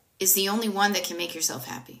yourself is the only one that can make yourself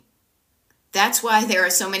happy. That's why there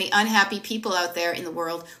are so many unhappy people out there in the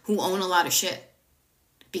world who own a lot of shit.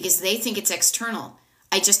 Because they think it's external.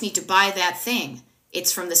 I just need to buy that thing.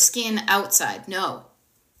 It's from the skin outside. No.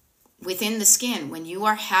 Within the skin, when you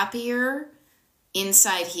are happier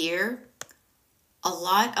inside here, a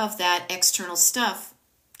lot of that external stuff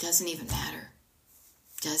doesn't even matter.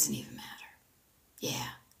 Doesn't even matter. Yeah.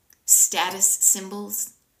 Status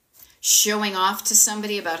symbols. Showing off to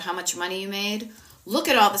somebody about how much money you made. Look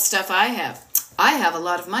at all the stuff I have. I have a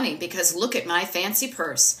lot of money because look at my fancy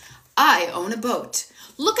purse. I own a boat.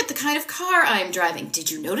 Look at the kind of car I am driving.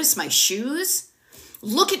 Did you notice my shoes?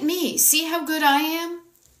 Look at me. See how good I am?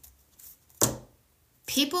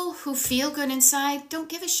 People who feel good inside don't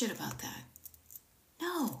give a shit about that.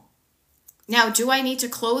 No. Now, do I need to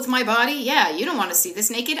clothe my body? Yeah, you don't want to see this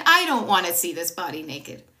naked. I don't want to see this body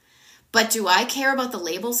naked. But do I care about the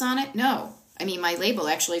labels on it? No. I mean, my label,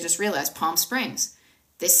 actually, I just realized, Palm Springs.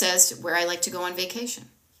 This says where I like to go on vacation,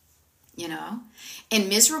 you know? And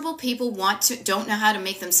miserable people don't know how to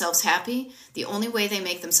make themselves happy. The only way they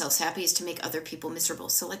make themselves happy is to make other people miserable.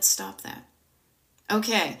 So let's stop that.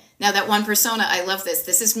 Okay, now that one persona, I love this.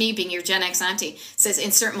 This is me being your Gen X auntie. It says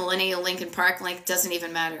insert millennial Lincoln Park link, doesn't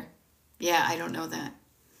even matter. Yeah, I don't know that.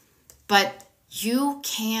 But you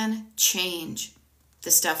can change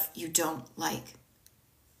the stuff you don't like.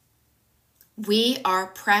 We are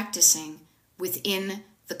practicing within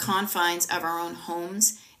the confines of our own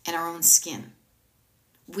homes and our own skin.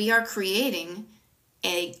 We are creating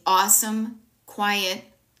an awesome, quiet,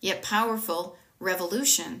 yet powerful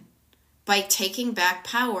revolution by taking back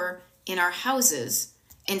power in our houses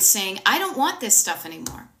and saying, I don't want this stuff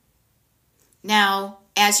anymore. Now,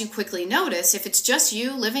 as you quickly notice, if it's just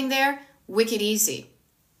you living there, wicked easy.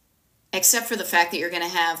 Except for the fact that you're going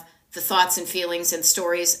to have the thoughts and feelings and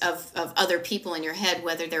stories of other people in your head,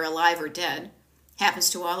 whether they're alive or dead. Happens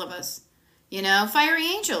to all of us. You know, Fiery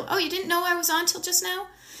Angel. Oh, you didn't know I was on till just now?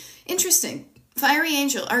 Interesting. Fiery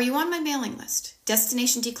Angel, are you on my mailing list?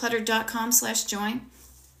 DestinationDecluttered.com/join.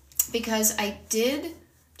 Because I did,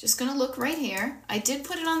 just going to look right here, I did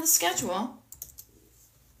put it on the schedule.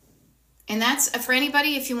 And that's for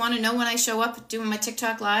anybody, if you want to know when I show up doing my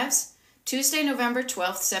TikTok lives, Tuesday, November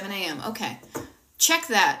 12th, 7 a.m. Okay, check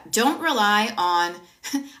that. Don't rely on,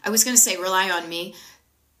 I was going to say rely on me.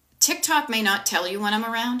 TikTok may not tell you when I'm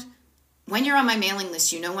around. When you're on my mailing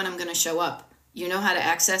list, you know when I'm going to show up. You know how to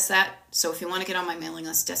access that. So if you want to get on my mailing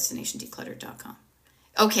list, DestinationDecluttered.com.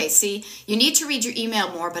 Okay, see, you need to read your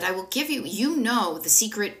email more, but I will give you, you know, the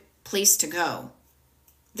secret place to go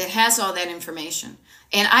that has all that information.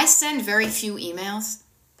 And I send very few emails.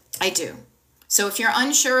 I do. So if you're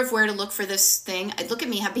unsure of where to look for this thing, look at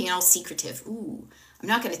me being all secretive. Ooh, I'm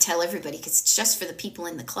not going to tell everybody because it's just for the people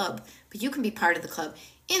in the club. But you can be part of the club.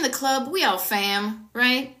 In the club, we all fam,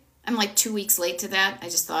 right? I'm like 2 weeks late to that. I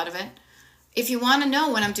just thought of it. If you want to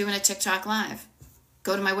know when I'm doing a TikTok live,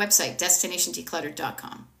 go to my website,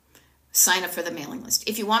 DestinationDecluttered.com. Sign up for the mailing list.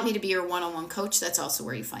 If you want me to be your one-on-one coach, that's also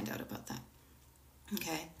where you find out about that.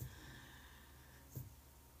 Okay.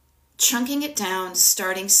 Chunking it down,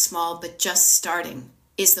 starting small, but just starting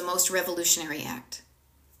is the most revolutionary act.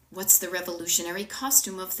 What's the revolutionary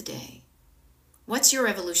costume of the day? What's your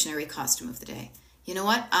revolutionary costume of the day? You know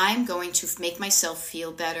what? I'm going to make myself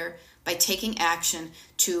feel better by taking action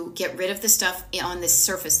to get rid of the stuff on this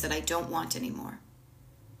surface that I don't want anymore.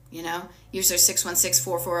 You know, user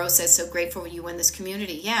 616440 says, so grateful you in this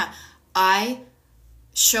community. Yeah, I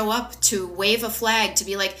show up to wave a flag, to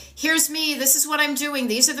be like, here's me, this is what I'm doing,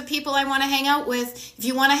 these are the people I want to hang out with. If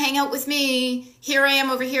you want to hang out with me, here I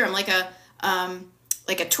am over here. I'm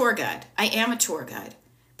like a tour guide. I am a tour guide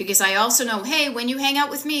because I also know, hey, when you hang out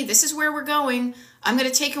with me, this is where we're going. I'm going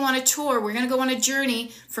to take you on a tour. We're going to go on a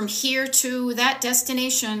journey from here to that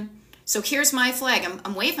destination. So here's my flag.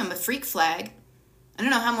 I'm waving a freak flag. I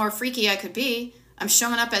don't know how more freaky I could be. I'm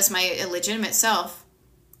showing up as my illegitimate self,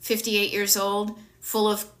 58 years old, full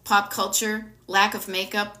of pop culture, lack of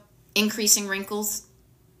makeup, increasing wrinkles,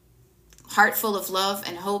 heart full of love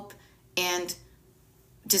and hope and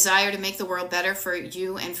desire to make the world better for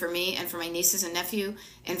you and for me and for my nieces and nephew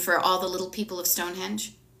and for all the little people of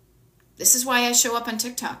Stonehenge. This is why I show up on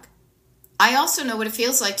TikTok. I also know what it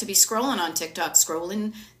feels like to be scrolling on TikTok.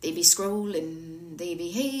 Scrolling, they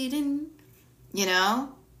be hating. You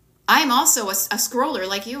know, I'm also a scroller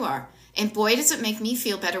like you are. And boy, does it make me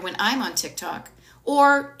feel better when I'm on TikTok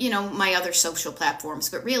or, you know, my other social platforms.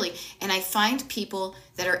 But really, and I find people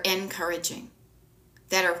that are encouraging,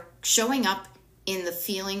 that are showing up in the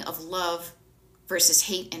feeling of love versus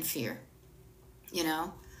hate and fear, you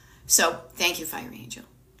know. So thank you, Fire Angel.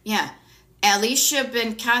 Yeah. Alicia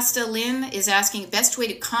Bencasta Lynn is asking, best way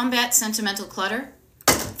to combat sentimental clutter?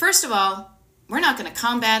 First of all, we're not going to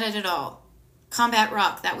combat it at all. Combat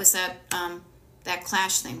rock, that was that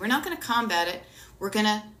Clash thing. We're not going to combat it. We're going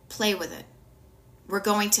to play with it. We're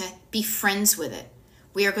going to be friends with it.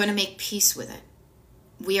 We are going to make peace with it.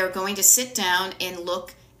 We are going to sit down and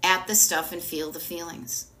look at the stuff and feel the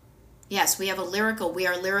feelings. Yes, we are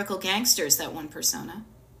lyrical gangsters, that one persona.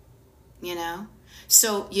 You know?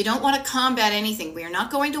 So you don't want to combat anything. We are not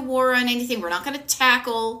going to war on anything. We're not going to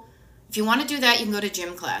tackle. If you want to do that, you can go to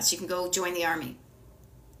gym class. You can go join the army.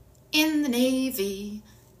 In the Navy,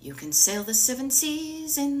 you can sail the 7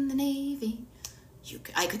 seas in the Navy.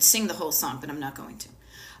 I could sing the whole song, but I'm not going to.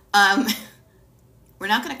 We're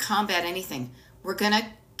not going to combat anything. We're going to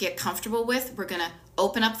get comfortable with. We're going to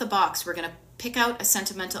open up the box. We're going to pick out a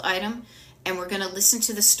sentimental item, and we're going to listen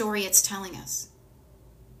to the story it's telling us.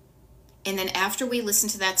 And then after we listen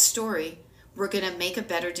to that story, we're going to make a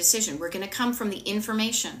better decision. We're going to come from the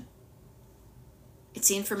information. It's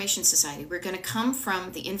the Information Society. We're going to come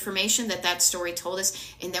from the information that story told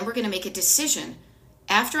us, and then we're going to make a decision.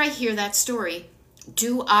 After I hear that story,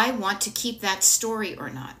 do I want to keep that story or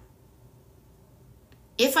not?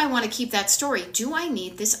 If I want to keep that story, do I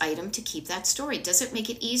need this item to keep that story? Does it make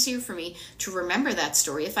it easier for me to remember that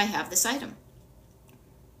story if I have this item?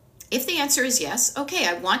 If the answer is yes, okay,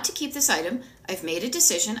 I want to keep this item. I've made a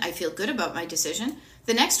decision. I feel good about my decision.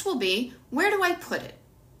 The next will be, where do I put it?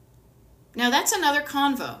 Now that's another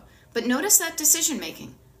convo, but notice that decision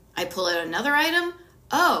making. I pull out another item.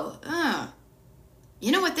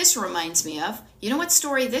 You know what this reminds me of? You know what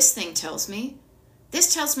story this thing tells me?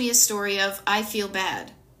 This tells me a story of I feel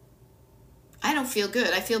bad. I don't feel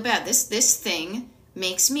good. I feel bad. This thing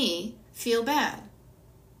makes me feel bad.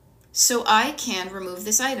 So I can remove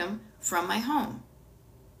this item from my home.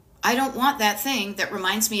 I don't want that thing that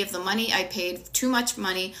reminds me of the money I paid, too much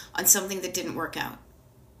money on something that didn't work out.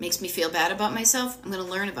 Makes me feel bad about myself. I'm going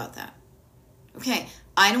to learn about that. Okay,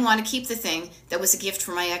 I don't want to keep the thing that was a gift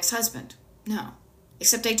from my ex-husband. No.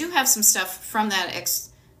 Except I do have some stuff from that ex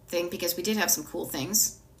thing because we did have some cool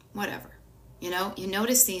things. Whatever. You know, you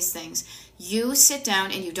notice these things. You sit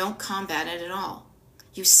down and you don't combat it at all.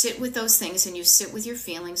 You sit with those things and you sit with your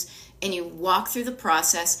feelings and you walk through the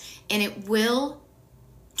process, and it will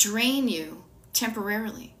drain you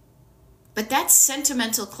temporarily. But that's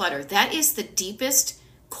sentimental clutter. That is the deepest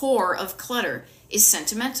core of clutter, is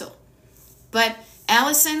sentimental. But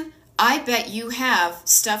Allison, I bet you have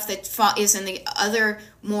stuff that is in the other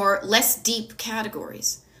less deep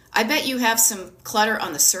categories. I bet you have some clutter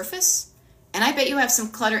on the surface, and I bet you have some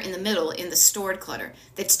clutter in the middle, in the stored clutter,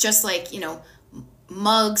 that's just like, you know,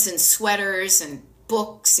 mugs and sweaters and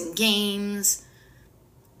books and games,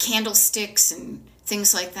 candlesticks and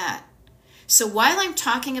things like that. So while I'm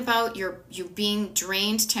talking about you being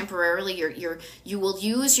drained temporarily, you will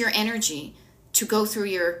use your energy to go through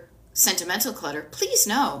your sentimental clutter, please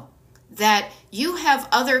know that you have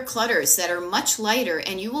other clutters that are much lighter,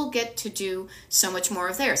 and you will get to do so much more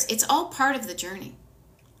of theirs. It's all part of the journey.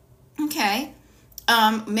 Okay.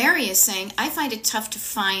 Mary is saying, I find it tough to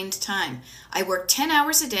find time. I work 10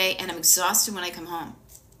 hours a day and I'm exhausted when I come home.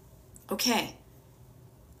 Okay.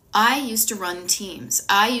 I used to run teams.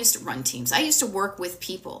 I used to work with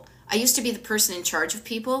people. I used to be the person in charge of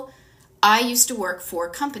people. I used to work for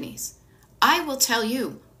companies. I will tell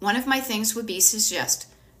you, one of my things would be suggest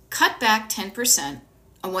cut back 10%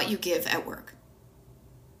 on what you give at work.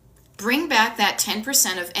 Bring back that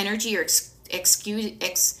 10% of energy you're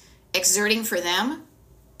exerting for them.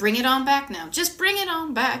 Bring it on back now. Just bring it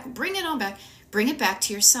on back. Bring it on back. Bring it back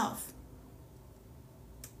to yourself.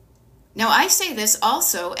 Now, I say this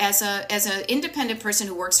also as an independent person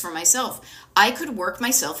who works for myself. I could work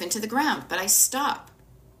myself into the ground, but I stop.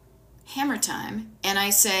 Hammer time, and I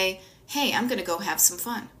say, hey, I'm going to go have some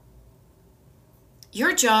fun.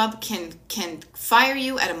 Your job can fire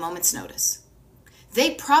you at a moment's notice.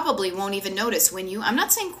 They probably won't even notice when I'm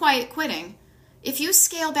not saying quiet quitting. If you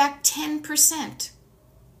scale back 10%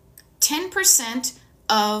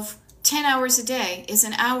 of 10 hours a day is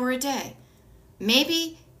an hour a day.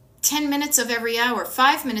 Maybe 10 minutes of every hour,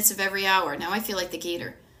 5 minutes of every hour. Now I feel like the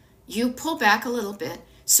gator. You pull back a little bit,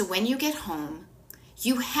 so when you get home,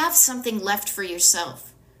 you have something left for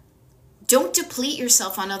yourself. Don't deplete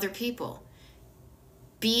yourself on other people.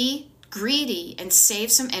 Be greedy and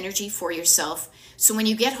save some energy for yourself, so when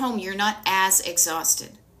you get home, you're not as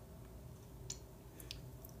exhausted.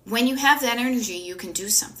 When you have that energy, you can do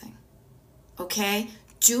something. Okay?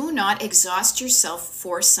 Do not exhaust yourself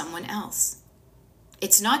for someone else.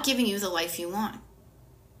 It's not giving you the life you want.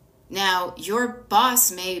 Now, your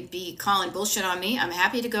boss may be calling bullshit on me. I'm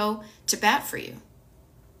happy to go to bat for you.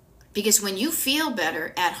 Because when you feel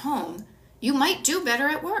better at home, you might do better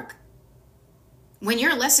at work. When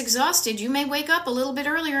you're less exhausted, you may wake up a little bit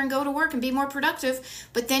earlier and go to work and be more productive,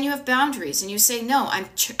 but then you have boundaries and you say, no, I'm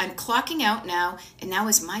clocking out now, and now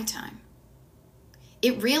is my time.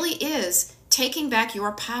 It really is taking back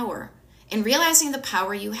your power and realizing the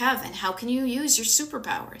power you have and how can you use your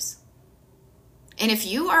superpowers. And if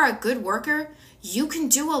you are a good worker, you can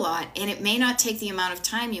do a lot, and it may not take the amount of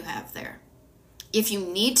time you have there. If you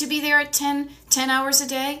need to be there at 10 hours a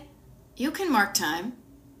day, you can mark time.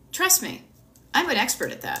 Trust me. I'm an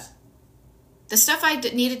expert at that. The stuff I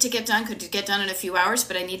needed to get done could get done in a few hours,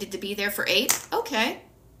 but I needed to be there for 8. Okay.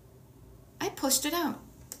 I pushed it out.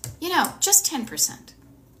 You know, just 10%.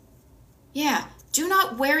 Yeah, do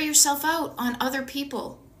not wear yourself out on other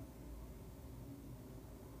people.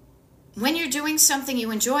 When you're doing something you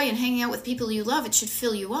enjoy and hanging out with people you love, it should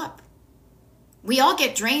fill you up. We all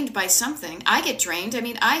get drained by something. I get drained. I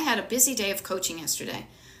mean, I had a busy day of coaching yesterday.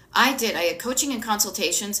 I did. I had coaching and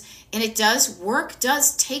consultations, and work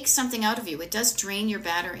does take something out of you. It does drain your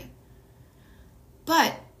battery.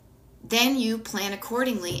 But then you plan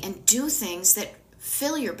accordingly and do things that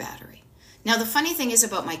fill your battery. Now, the funny thing is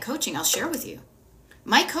about my coaching, I'll share with you.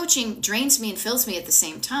 My coaching drains me and fills me at the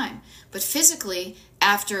same time. But physically,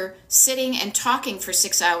 after sitting and talking for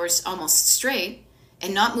 6 hours almost straight,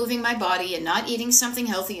 and not moving my body and not eating something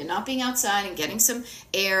healthy and not being outside and getting some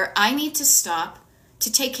air, I need to stop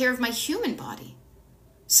to take care of my human body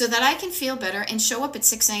so that I can feel better and show up at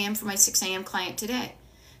 6 a.m. for my 6 a.m. client today.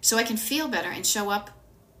 So I can feel better and show up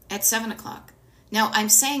at 7 o'clock. Now, I'm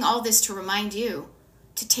saying all this to remind you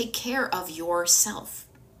to take care of yourself.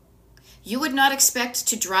 You would not expect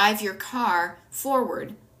to drive your car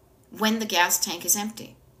forward when the gas tank is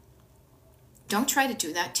empty. Don't try to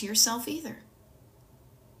do that to yourself either.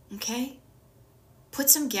 Okay? Put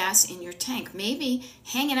some gas in your tank. Maybe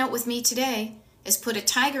hanging out with me today has put a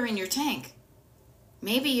tiger in your tank.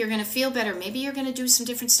 Maybe you're going to feel better. Maybe you're going to do some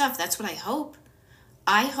different stuff. That's what I hope.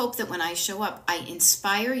 I hope that when I show up, I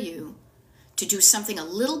inspire you to do something a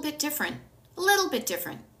little bit different,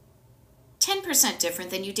 10%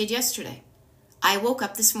 different than you did yesterday. I woke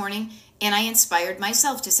up this morning and I inspired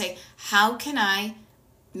myself to say, how can I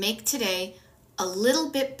make today a little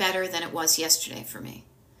bit better than it was yesterday for me?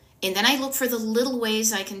 And then I look for the little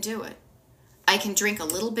ways I can do it. I can drink a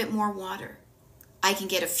little bit more water. I can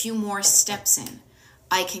get a few more steps in.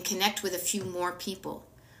 I can connect with a few more people.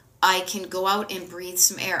 I can go out and breathe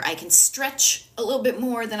some air. I can stretch a little bit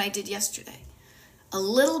more than I did yesterday. A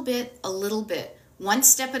little bit, one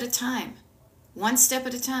step at a time. One step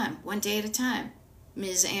at a time, one day at a time.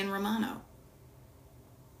 Ms. Anne Romano.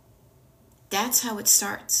 That's how it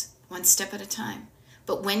starts, one step at a time.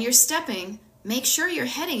 But when you're stepping, make sure you're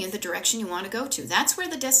heading in the direction you want to go to. That's where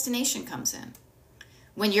the destination comes in.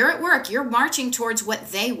 When you're at work, you're marching towards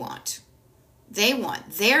what they want.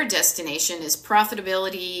 Their destination is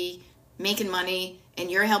profitability, making money, and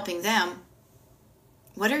you're helping them.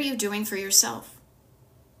 What are you doing for yourself?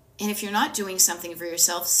 And if you're not doing something for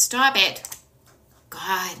yourself, stop it.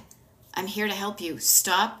 God, I'm here to help you.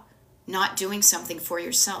 Stop not doing something for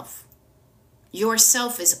yourself.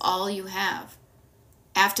 Yourself is all you have.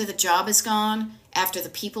 After the job is gone, after the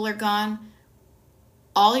people are gone,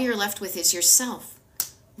 all you're left with is yourself.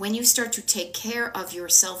 When you start to take care of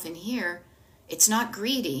yourself in here, it's not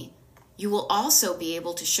greedy. You will also be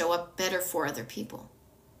able to show up better for other people.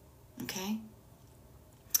 Okay?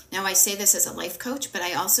 Now, I say this as a life coach, but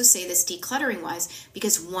I also say this decluttering-wise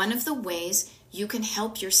because one of the ways you can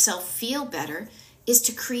help yourself feel better is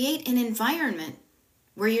to create an environment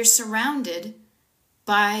where you're surrounded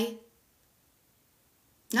by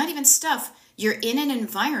not even stuff. You're in an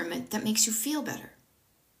environment that makes you feel better.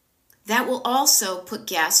 That will also put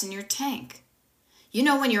gas in your tank. You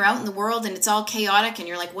know, when you're out in the world and it's all chaotic and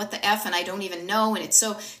you're like, what the F, and I don't even know, and it's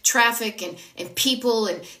so traffic and people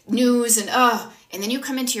and news and and then you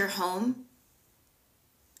come into your home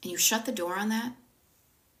and you shut the door on that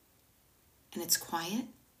and it's quiet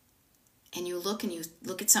and you look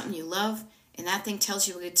at something you love and that thing tells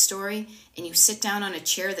you a good story and you sit down on a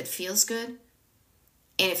chair that feels good,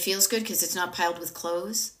 and it feels good because it's not piled with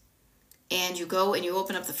clothes, and you go and you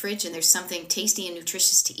open up the fridge and there's something tasty and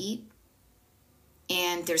nutritious to eat,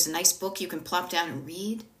 and there's a nice book you can plop down and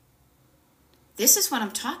read. This is what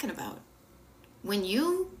I'm talking about. When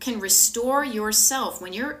you can restore yourself,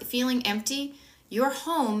 when you're feeling empty, your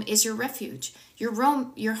home is your refuge. Your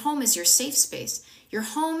home is your safe space. Your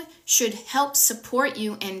home should help support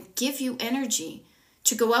you and give you energy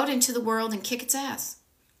to go out into the world and kick its ass.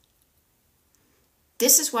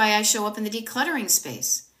 This is why I show up in the decluttering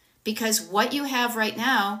space, because what you have right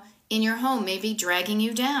now in your home may be dragging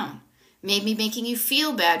you down. Maybe making you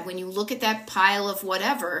feel bad when you look at that pile of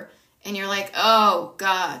whatever and you're like, oh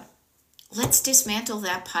God, let's dismantle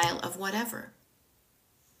that pile of whatever.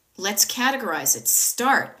 Let's categorize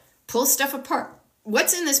it. Pull stuff apart.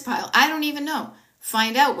 What's in this pile? I don't even know.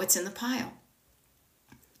 Find out what's in the pile.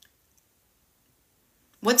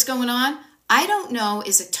 What's going on? I don't know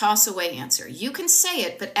is a toss away answer. You can say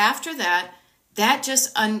it, but after that, that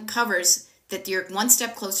just uncovers that you're one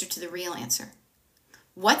step closer to the real answer.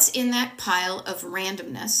 What's in that pile of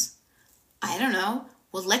randomness? I don't know.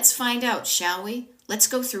 Well, let's find out, shall we? Let's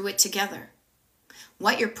go through it together.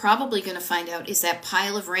 What you're probably going to find out is that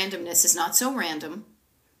pile of randomness is not so random,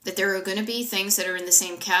 that there are going to be things that are in the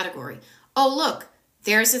same category. Oh, look,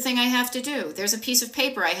 there's a thing I have to do. There's a piece of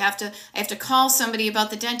paper. I have to call somebody about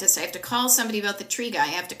the dentist. I have to call somebody about the tree guy. I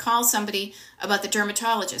have to call somebody about the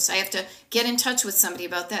dermatologist. I have to get in touch with somebody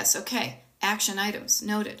about this. Okay, action items,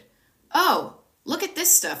 noted. Oh, look at this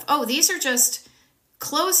stuff. Oh, these are just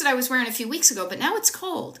clothes that I was wearing a few weeks ago, but now it's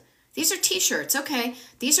cold. These are t-shirts. Okay,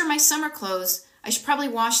 these are my summer clothes. I should probably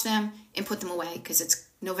wash them and put them away because it's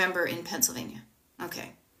November in Pennsylvania.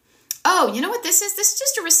 Okay. Oh, you know what this is? This is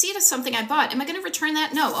just a receipt of something I bought. Am I going to return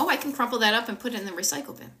that? No. Oh, I can crumple that up and put it in the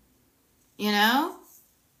recycle bin. You know?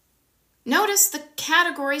 Notice the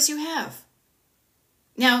categories you have.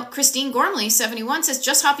 Now, Christine Gormley, 71, says,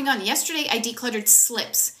 just hopping on. Yesterday, I decluttered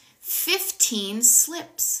slips. 15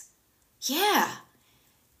 slips. Yeah.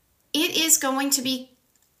 It is going to be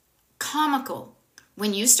comical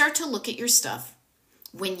when you start to look at your stuff,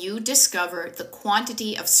 when you discover the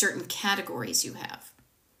quantity of certain categories you have.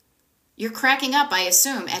 You're cracking up, I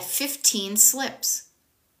assume, at 15 slips.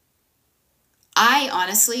 I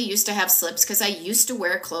honestly used to have slips because I used to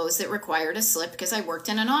wear clothes that required a slip because I worked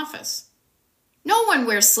in an office. No one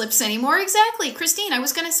wears slips anymore. Exactly. Christine, I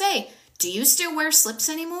was going to say, do you still wear slips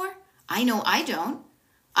anymore? I know I don't.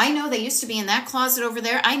 I know they used to be in that closet over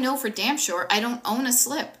there. I know for damn sure I don't own a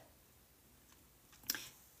slip.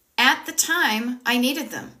 At the time, I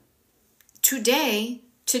needed them. Today,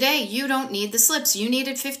 you don't need the slips. You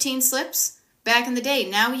needed 15 slips back in the day.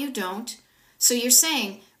 Now you don't. So you're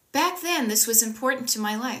saying, back then, this was important to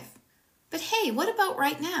my life. But hey, what about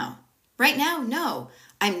right now? Right now, no.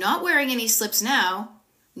 I'm not wearing any slips now,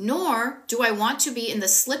 nor do I want to be in the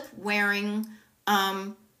slip-wearing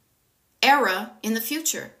era in the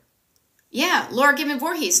future. Yeah, Laura Gibbon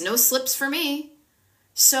Voorhees, no slips for me.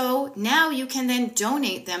 So now you can then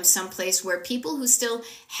donate them someplace where people who still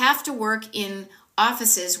have to work in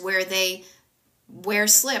offices where they wear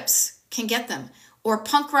slips can get them. Or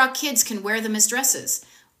punk rock kids can wear them as dresses.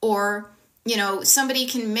 Or, somebody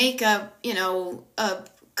can make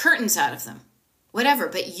curtains out of them. Whatever,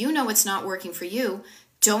 but you know it's not working for you.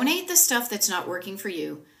 Donate the stuff that's not working for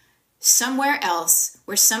you somewhere else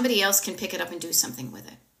where somebody else can pick it up and do something with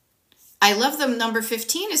it. I love the number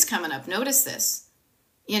 15 is coming up. Notice this.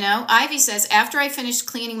 Ivy says, after I finished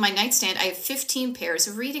cleaning my nightstand, I have 15 pairs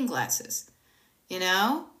of reading glasses.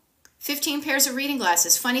 15 pairs of reading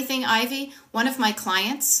glasses. Funny thing, Ivy, one of my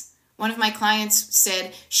clients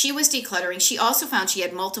said she was decluttering. She also found she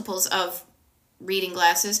had multiples of reading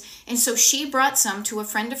glasses. And so she brought some to a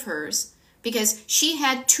friend of hers because she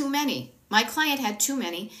had too many. My client had too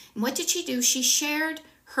many. And what did she do? She shared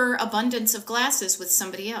her abundance of glasses with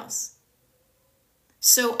somebody else.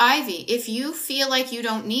 So Ivy, if you feel like you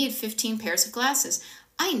don't need 15 pairs of glasses,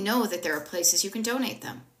 I know that there are places you can donate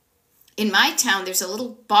them. In my town, there's a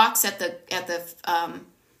little box at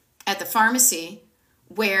the pharmacy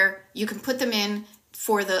where you can put them in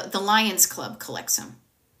for the Lions Club collects them.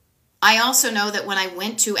 I also know that when I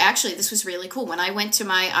went to, actually, this was really cool. When I went to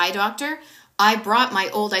my eye doctor, I brought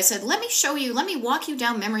I said, let me walk you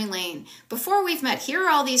down memory lane. Before we've met, here are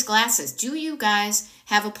all these glasses. Do you guys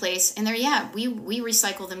have a place? And we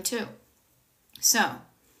recycle them too. So,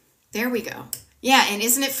 there we go. Yeah, and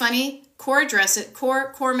isn't it funny? Core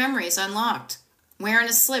memories unlocked. Wearing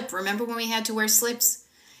a slip. Remember when we had to wear slips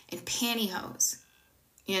and pantyhose?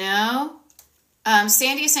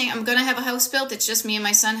 Sandy is saying, I'm going to have a house built. It's just me and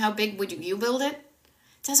my son. How big would you build it?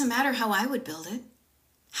 It doesn't matter how I would build it.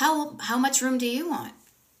 How much room do you want?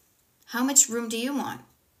 How much room do you want?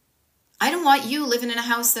 I don't want you living in a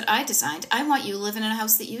house that I designed. I want you living in a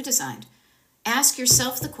house that you designed. Ask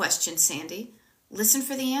yourself the question, Sandy. Listen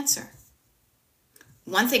for the answer.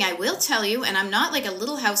 One thing I will tell you, and I'm not like a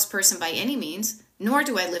little house person by any means, nor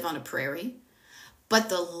do I live on a prairie, but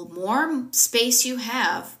the more space you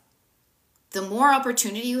have, the more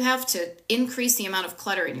opportunity you have to increase the amount of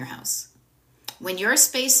clutter in your house. When your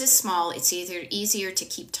space is small, it's easier to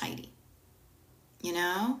keep tidy.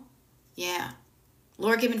 Yeah.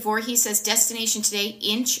 Laura Gibbon Voorhees says, destination today,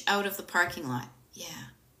 inch out of the parking lot. Yeah.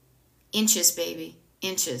 Inches, baby.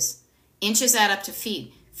 Inches. Inches add up to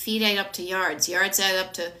feet. Feet add up to yards. Yards add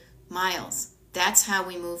up to miles. That's how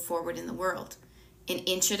we move forward in the world. An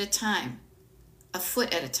inch at a time. A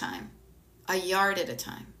foot at a time. A yard at a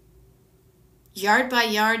time. Yard by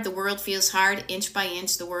yard, the world feels hard. Inch by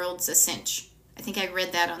inch, the world's a cinch. I think I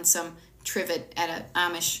read that on some trivet at an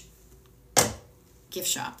Amish gift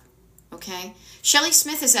shop. Okay? Shelley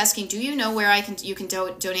Smith is asking, do you know where you can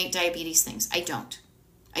donate diabetes things? I don't.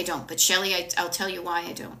 But Shelley, I'll tell you why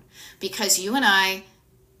I don't. Because you and I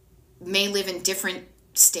may live in different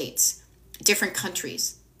states, different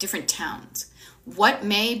countries, different towns. What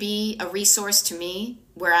may be a resource to me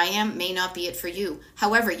where I am may not be it for you.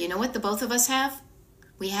 However, you know what the both of us have?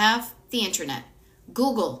 We have the internet.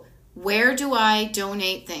 Google, where do I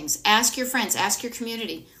donate things? Ask your friends, ask your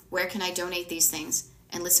community, where can I donate these things?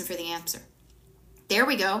 And listen for the answer. There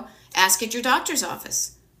we go. Ask at your doctor's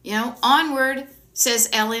office. Onward, says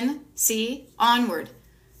Ellen. See? Onward.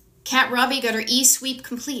 Kat Robbie got her e-sweep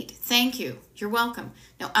complete. Thank you. You're welcome.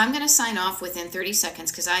 Now, I'm going to sign off within 30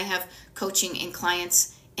 seconds because I have coaching and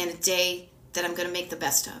clients and a day that I'm going to make the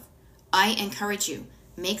best of. I encourage you,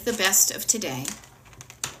 make the best of today.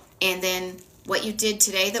 And then what you did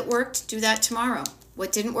today that worked, do that tomorrow.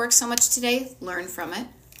 What didn't work so much today, learn from it.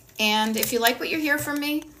 And if you like what you hear from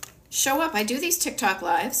me, show up. I do these TikTok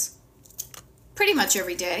lives pretty much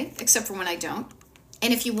every day, except for when I don't.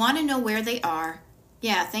 And if you want to know where they are,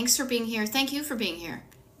 yeah, thanks for being here. Thank you for being here.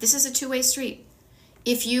 This is a two-way street.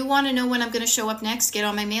 If you want to know when I'm going to show up next, get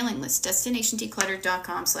on my mailing list,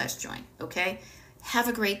 destinationdecluttered.com/join, okay? Have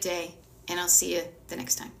a great day, and I'll see you the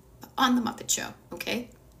next time on The Muppet Show, okay?